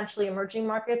potentially emerging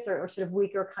markets or sort of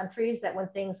weaker countries, that when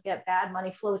things get bad,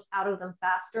 money flows out of them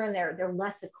faster and they're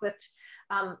less equipped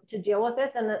to deal with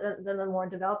it than the more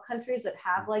developed countries that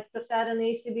have the Fed and the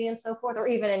ECB and so forth, or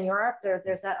even in Europe,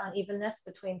 there's that unevenness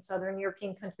between Southern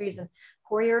European countries and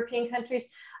poor European countries,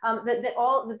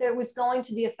 that there was going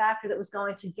to be a factor that was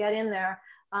going to get in there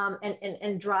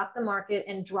and drop the market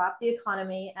and drop the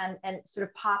economy and sort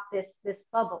of pop this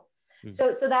bubble.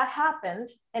 So that happened,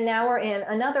 and now we're in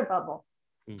another bubble.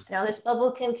 Now this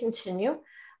bubble can continue,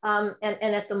 and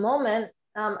at the moment,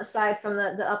 aside from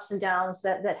the ups and downs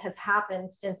that have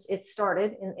happened since it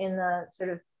started in the sort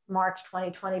of March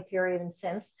 2020 period and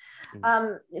since,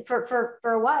 for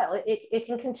a while, it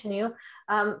can continue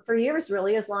for years,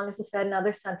 really, as long as the Fed and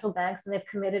other central banks, and they've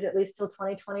committed at least till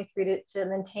 2023 to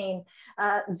maintain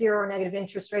zero or negative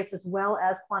interest rates, as well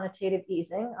as quantitative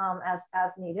easing as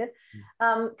needed,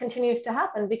 continues to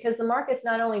happen, because the markets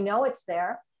not only know it's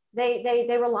there, they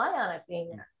rely on it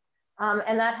being there.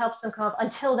 And that helps them come up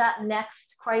until that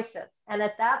next crisis. And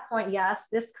at that point, yes,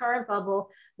 this current bubble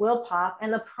will pop.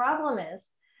 And the problem is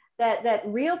that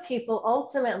real people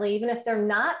ultimately, even if they're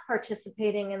not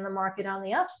participating in the market on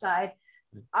the upside,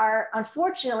 are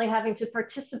unfortunately having to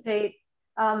participate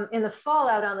in the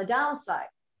fallout on the downside.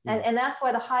 And that's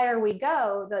why the higher we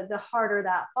go, the harder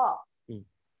that fall.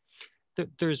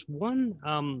 There's one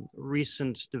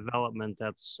recent development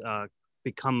that's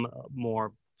become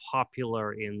more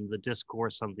popular in the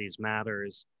discourse on these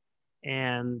matters,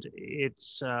 and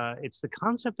it's the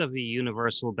concept of a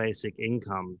universal basic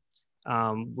income,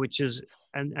 which is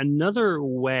another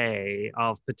way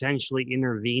of potentially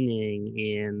intervening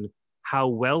in how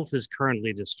wealth is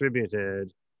currently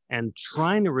distributed and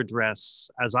trying to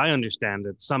redress, as I understand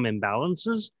it, some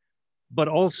imbalances, but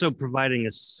also providing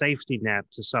a safety net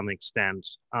to some extent.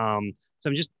 So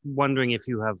I'm just wondering if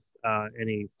you have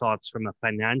any thoughts from a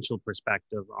financial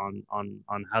perspective on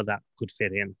how that could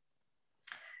fit in.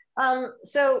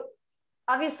 So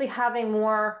obviously having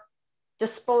more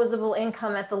disposable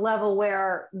income at the level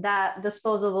where that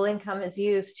disposable income is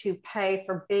used to pay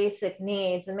for basic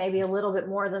needs and maybe a little bit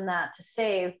more than that to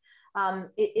save,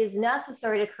 it is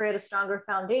necessary to create a stronger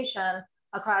foundation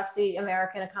across the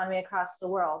American economy, across the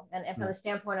world. And from the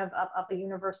standpoint of a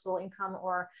universal income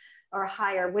or a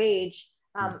higher wage,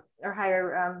 or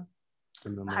higher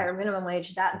minimum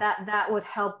wage, that would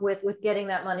help with getting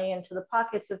that money into the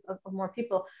pockets of more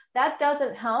people. That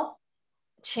doesn't help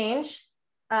change,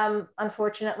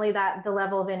 unfortunately, that the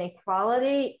level of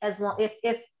inequality, as long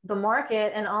if the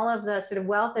market and all of the sort of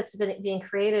wealth that's being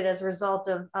created as a result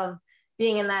of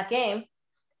being in that game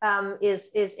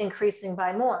is increasing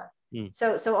by more.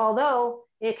 So although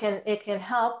it can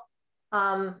help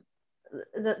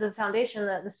the foundation,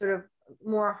 the sort of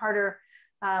more harder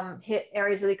hit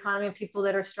areas of the economy and people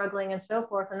that are struggling and so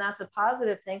forth, and that's a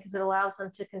positive thing because it allows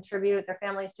them to contribute, their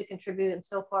families to contribute and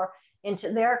so forth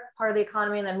into their part of the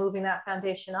economy, and then moving that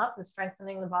foundation up and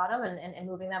strengthening the bottom and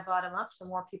moving that bottom up so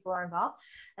more people are involved,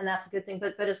 and that's a good thing.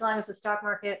 But as long as the stock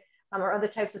market or other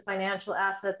types of financial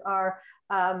assets are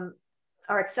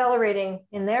accelerating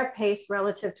in their pace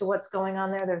relative to what's going on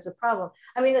there, there's a problem.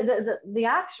 I mean, the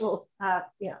actual,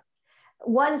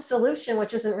 one solution,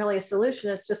 which isn't really a solution,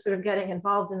 it's just sort of getting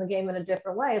involved in the game in a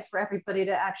different way, is for everybody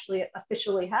to actually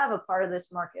officially have a part of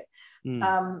this market,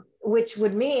 which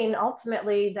would mean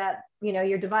ultimately that,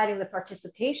 you're dividing the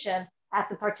participation at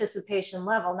the participation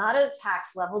level, not at a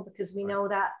tax level, because we know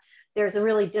that there's a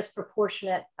really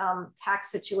disproportionate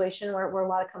tax situation where a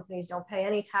lot of companies don't pay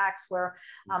any tax, where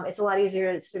it's a lot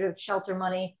easier to sort of shelter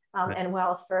money and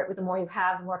wealth for the more you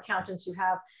have, the more accountants you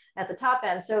have at the top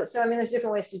end. So I mean, there's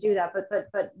different ways to do that,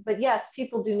 but yes,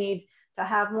 people do need to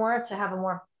have a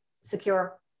more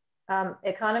secure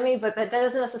economy, but that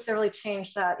doesn't necessarily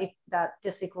change that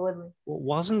disequilibrium.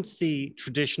 Wasn't the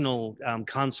traditional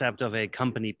concept of a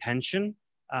company pension,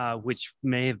 which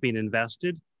may have been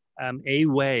invested, a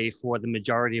way for the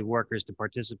majority of workers to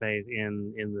participate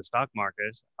in the stock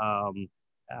market,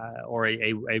 or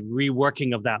a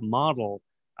reworking of that model,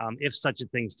 if such a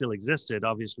thing still existed,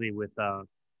 obviously with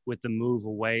the move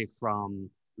away from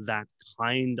that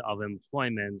kind of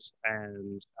employment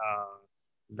and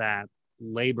that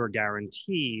labor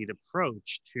guaranteed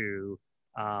approach to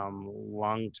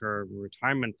long-term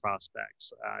retirement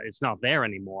prospects. It's not there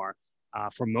anymore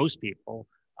for most people.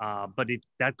 But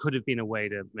that could have been a way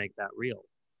to make that real.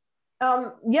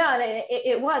 Yeah, and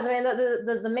it was. I mean,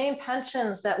 the main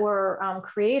pensions that were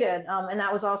created, and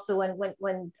that was also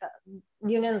when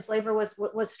unions labor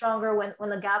was stronger, when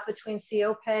the gap between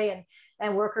CO pay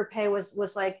and worker pay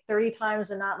was like 30 times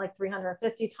and not like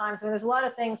 350 times. I mean, there's a lot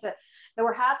of things that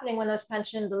were happening when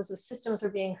those systems were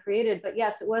being created. But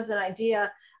yes, it was an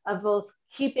idea of both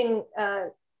keeping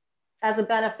as a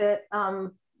benefit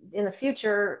in the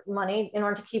future money in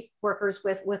order to keep workers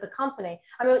with a company.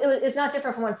 I mean, it's not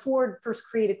different from when Ford first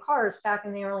created cars back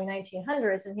in the early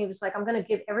 1900s. And he was like, I'm going to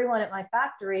give everyone at my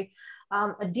factory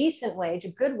a decent wage, a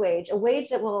good wage, a wage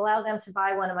that will allow them to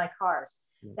buy one of my cars.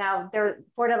 Now,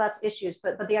 Ford had lots of issues,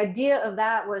 but the idea of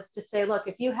that was to say, look,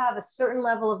 if you have a certain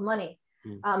level of money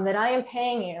that I am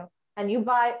paying you, and you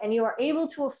are able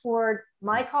to afford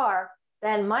my car,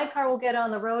 then my car will get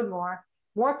on the road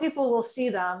more people will see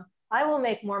them, I will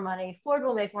make more money, Ford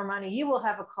will make more money, you will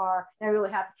have a car, and I'm really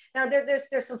happy. Now, there's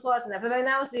some flaws in that, but I mean,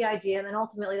 that was the idea, and then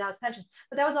ultimately that was pensions.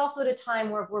 But that was also at a time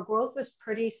where growth was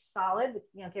pretty solid,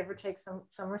 give or take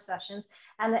some recessions,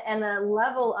 and the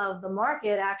level of the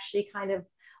market actually kind of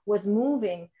was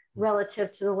moving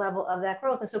relative to the level of that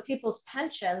growth. And so people's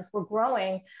pensions were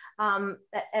growing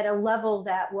at a level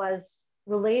that was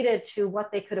related to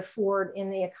what they could afford in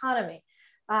the economy.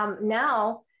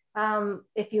 Now,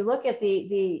 if you look at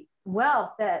the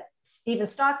wealth that even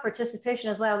stock participation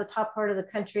has allowed the top part of the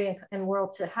country and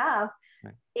world to have,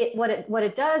 Right. What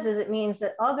it does is it means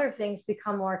that other things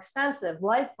become more expensive,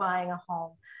 like buying a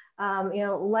home,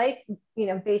 like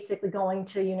basically going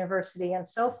to university and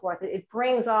so forth. It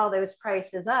brings all those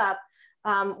prices up,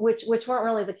 which weren't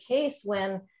really the case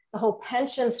when the whole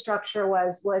pension structure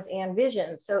was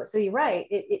envisioned. So you're right.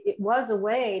 It was a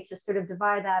way to sort of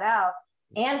divide that out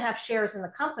and have shares in the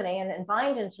company and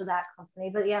bind into that company.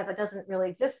 But yeah, that doesn't really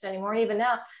exist anymore. And even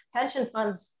now, pension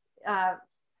funds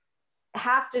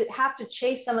have to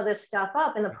chase some of this stuff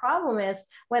up. And the problem is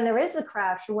when there is a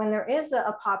crash or when there is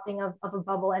a popping of a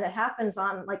bubble, and it happens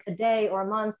on like a day or a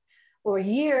month or a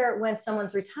year when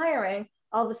someone's retiring,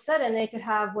 all of a sudden they could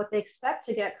have what they expect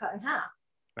to get cut in half.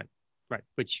 Right,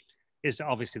 which is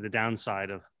obviously the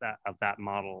downside of that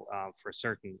model for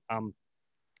certain.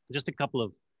 Just a couple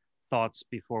of thoughts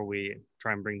before we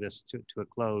try and bring this to a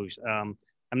close. I'm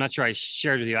not sure I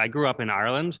shared with you, I grew up in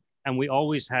Ireland, and we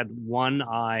always had one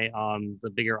eye on the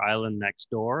bigger island next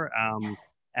door.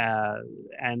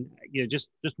 And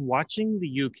just watching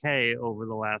the UK over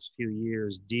the last few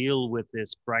years deal with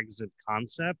this Brexit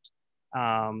concept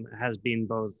has been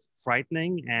both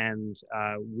frightening and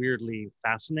weirdly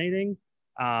fascinating.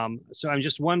 So I'm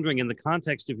just wondering, in the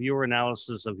context of your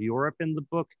analysis of Europe in the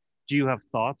book, do you have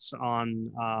thoughts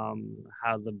on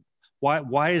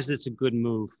why is this a good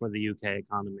move for the UK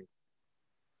economy?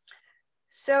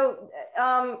 So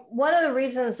one of the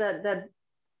reasons that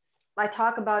I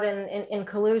talk about in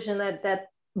Collusion that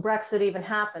Brexit even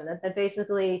happened, that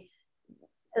basically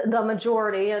the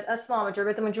majority, a small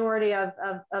majority, but the majority of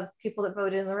people that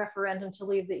voted in the referendum to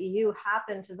leave the EU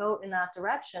happened to vote in that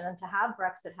direction and to have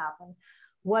Brexit happen,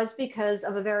 was because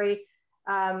of a very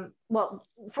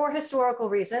for historical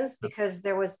reasons, because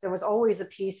there was always a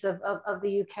piece of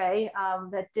the UK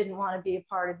that didn't want to be a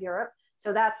part of Europe.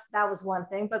 So that was one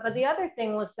thing. But the other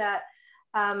thing was that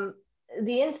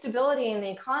the instability in the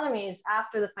economies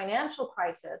after the financial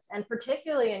crisis, and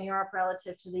particularly in Europe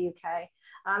relative to the UK,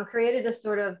 created a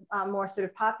sort of more sort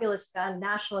of populist bend,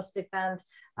 nationalistic bend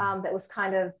that was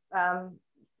kind of,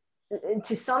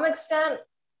 to some extent,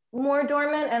 more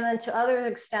dormant, and then to other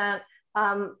extent,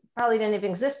 probably didn't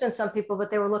even exist in some people,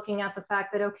 but they were looking at the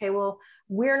fact that, okay, well,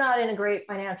 we're not in a great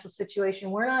financial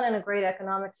situation. We're not in a great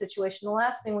economic situation. The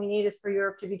last thing we need is for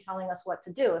Europe to be telling us what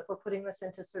to do if we're putting this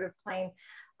into sort of plain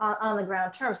on the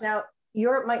ground terms. Now,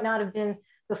 Europe might not have been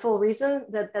the full reason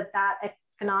that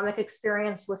economic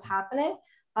experience was happening.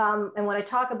 And what I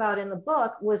talk about in the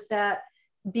book was that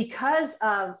because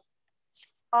of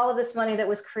all of this money that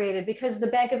was created, because the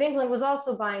Bank of England was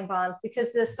also buying bonds,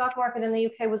 because the stock market in the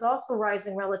UK was also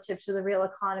rising relative to the real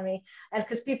economy, and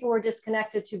because people were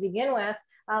disconnected to begin with,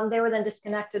 they were then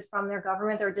disconnected from their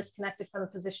government, they were disconnected from the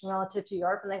position relative to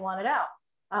Europe, and they wanted out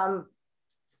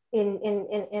in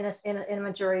a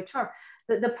majority term.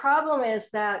 The problem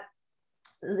is that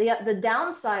the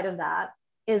downside of that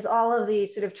is all of the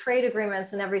sort of trade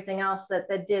agreements and everything else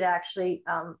that did actually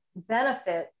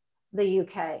benefit the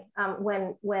UK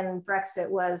when Brexit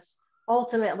was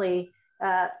ultimately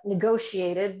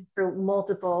negotiated through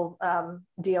multiple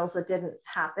deals that didn't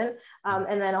happen,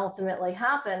 and then ultimately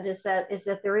happened, is that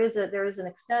there is an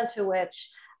extent to which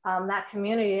that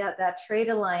community, that trade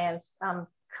alliance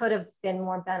could have been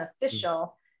more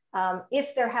beneficial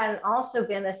if there hadn't also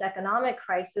been this economic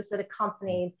crisis that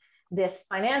accompanied this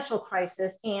financial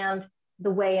crisis and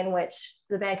the way in which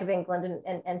the Bank of England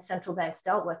and central banks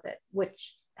dealt with it,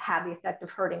 which had the effect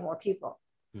of hurting more people.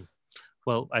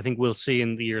 Well, I think we'll see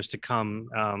in the years to come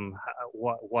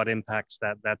what impacts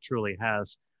that truly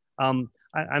has.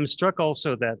 I'm struck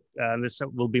also that, this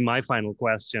will be my final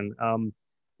question,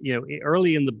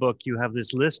 early in the book, you have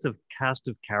this list of cast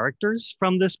of characters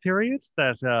from this period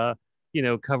that,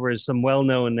 covers some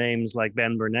well-known names like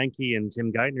Ben Bernanke and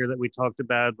Tim Geithner that we talked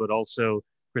about, but also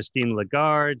Christine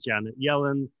Lagarde, Janet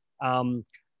Yellen.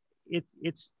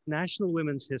 It's National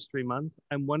Women's History Month.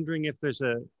 I'm wondering if there's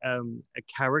a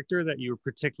character that you're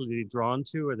particularly drawn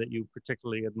to or that you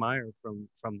particularly admire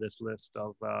from this list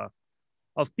of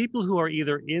people who are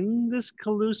either in this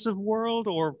collusive world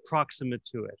or proximate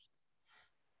to it.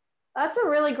 That's a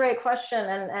really great question,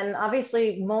 and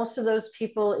obviously most of those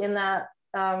people in that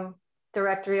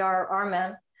directory are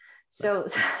men. So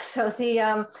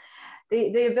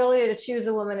the ability to choose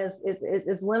a woman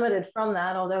is limited from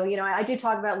that. Although I do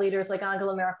talk about leaders like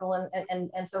Angela Merkel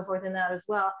and so forth in that as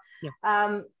well.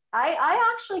 Yeah.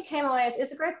 I actually came away.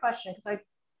 It's a great question because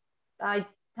I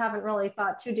haven't really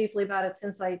thought too deeply about it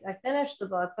since I finished the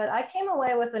book. But I came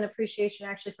away with an appreciation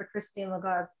actually for Christine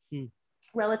Lagarde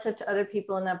relative to other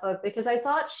people in that book, because I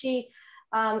thought she,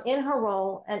 in her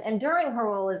role and during her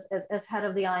role as head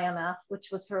of the IMF,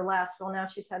 which was her last role, now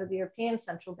she's head of the European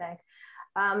Central Bank,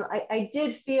 I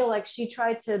did feel like she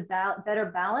tried to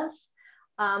better balance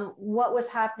what was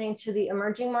happening to the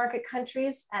emerging market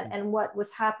countries and what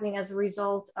was happening as a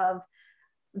result of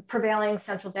prevailing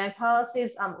central bank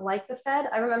policies like the Fed.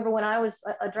 I remember when I was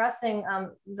addressing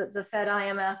the Fed,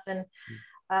 IMF,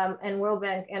 and World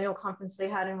Bank annual conference they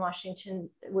had in Washington,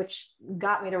 which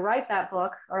got me to write that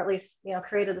book, or at least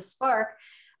created the spark.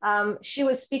 She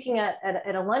was speaking at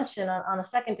a luncheon on the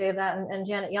second day of that, and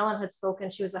Janet Yellen had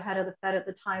spoken. She was the head of the Fed at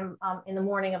the time in the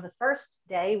morning of the first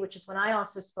day, which is when I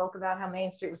also spoke about how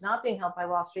Main Street was not being helped by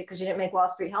Wall Street because you didn't make Wall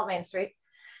Street help Main Street.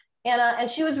 And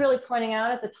she was really pointing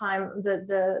out at the time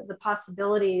the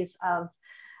possibilities of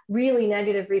really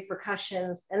negative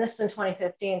repercussions. And this is in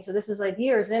 2015. So this is like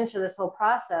years into this whole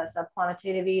process of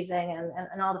quantitative easing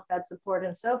and all the Fed support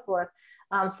and so forth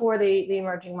for the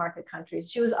emerging market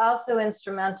countries. She was also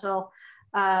instrumental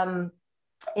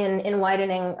in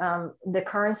widening the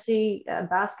currency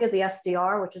basket, the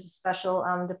SDR, which is a special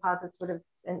deposit sort of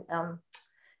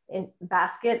in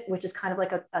basket, which is kind of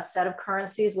like a set of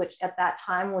currencies, which at that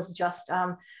time was just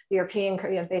the European,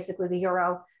 basically the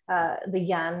euro, the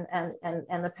yen,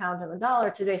 and the pound and the dollar,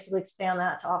 to basically expand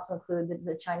that to also include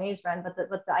the Chinese yuan. But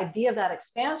the idea of that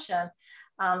expansion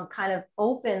kind of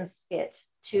opens it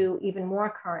to even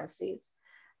more currencies.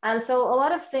 And so a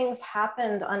lot of things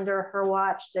happened under her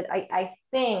watch that I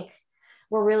think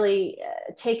were really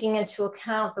taking into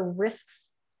account the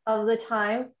risks of the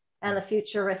time and the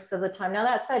future risks of the time. Now,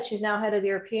 that said, she's now head of the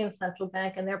European Central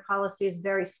Bank, and their policies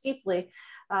vary steeply.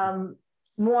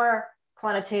 More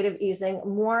quantitative easing,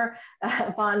 more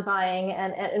bond buying,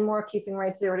 and more keeping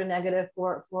rates zero to negative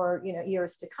for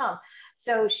years to come.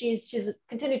 So she's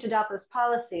continued to adopt those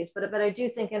policies, but I do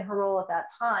think in her role at that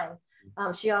time,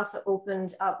 she also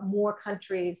opened up more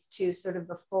countries to sort of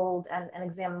the fold and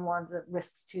examine more of the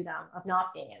risks to them of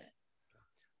not being in it.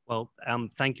 Well,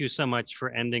 thank you so much for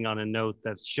ending on a note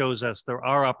that shows us there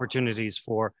are opportunities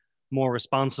for more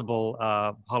responsible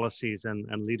policies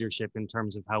and leadership in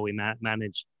terms of how we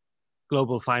manage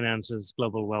global finances,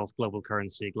 global wealth, global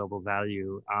currency, global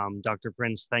value. Dr.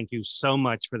 Prins, thank you so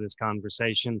much for this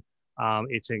conversation.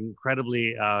 It's an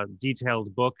incredibly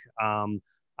detailed book.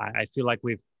 I feel like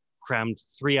we've crammed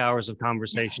 3 hours of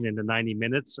conversation into 90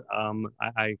 minutes.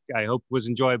 I hope it was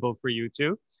enjoyable for you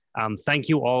too. Thank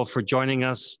you all for joining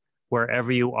us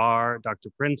wherever you are. Dr.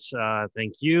 Prins,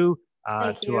 thank you.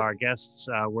 To our guests,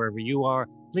 wherever you are,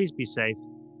 please be safe,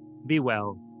 be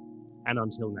well, and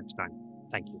until next time,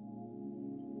 thank you.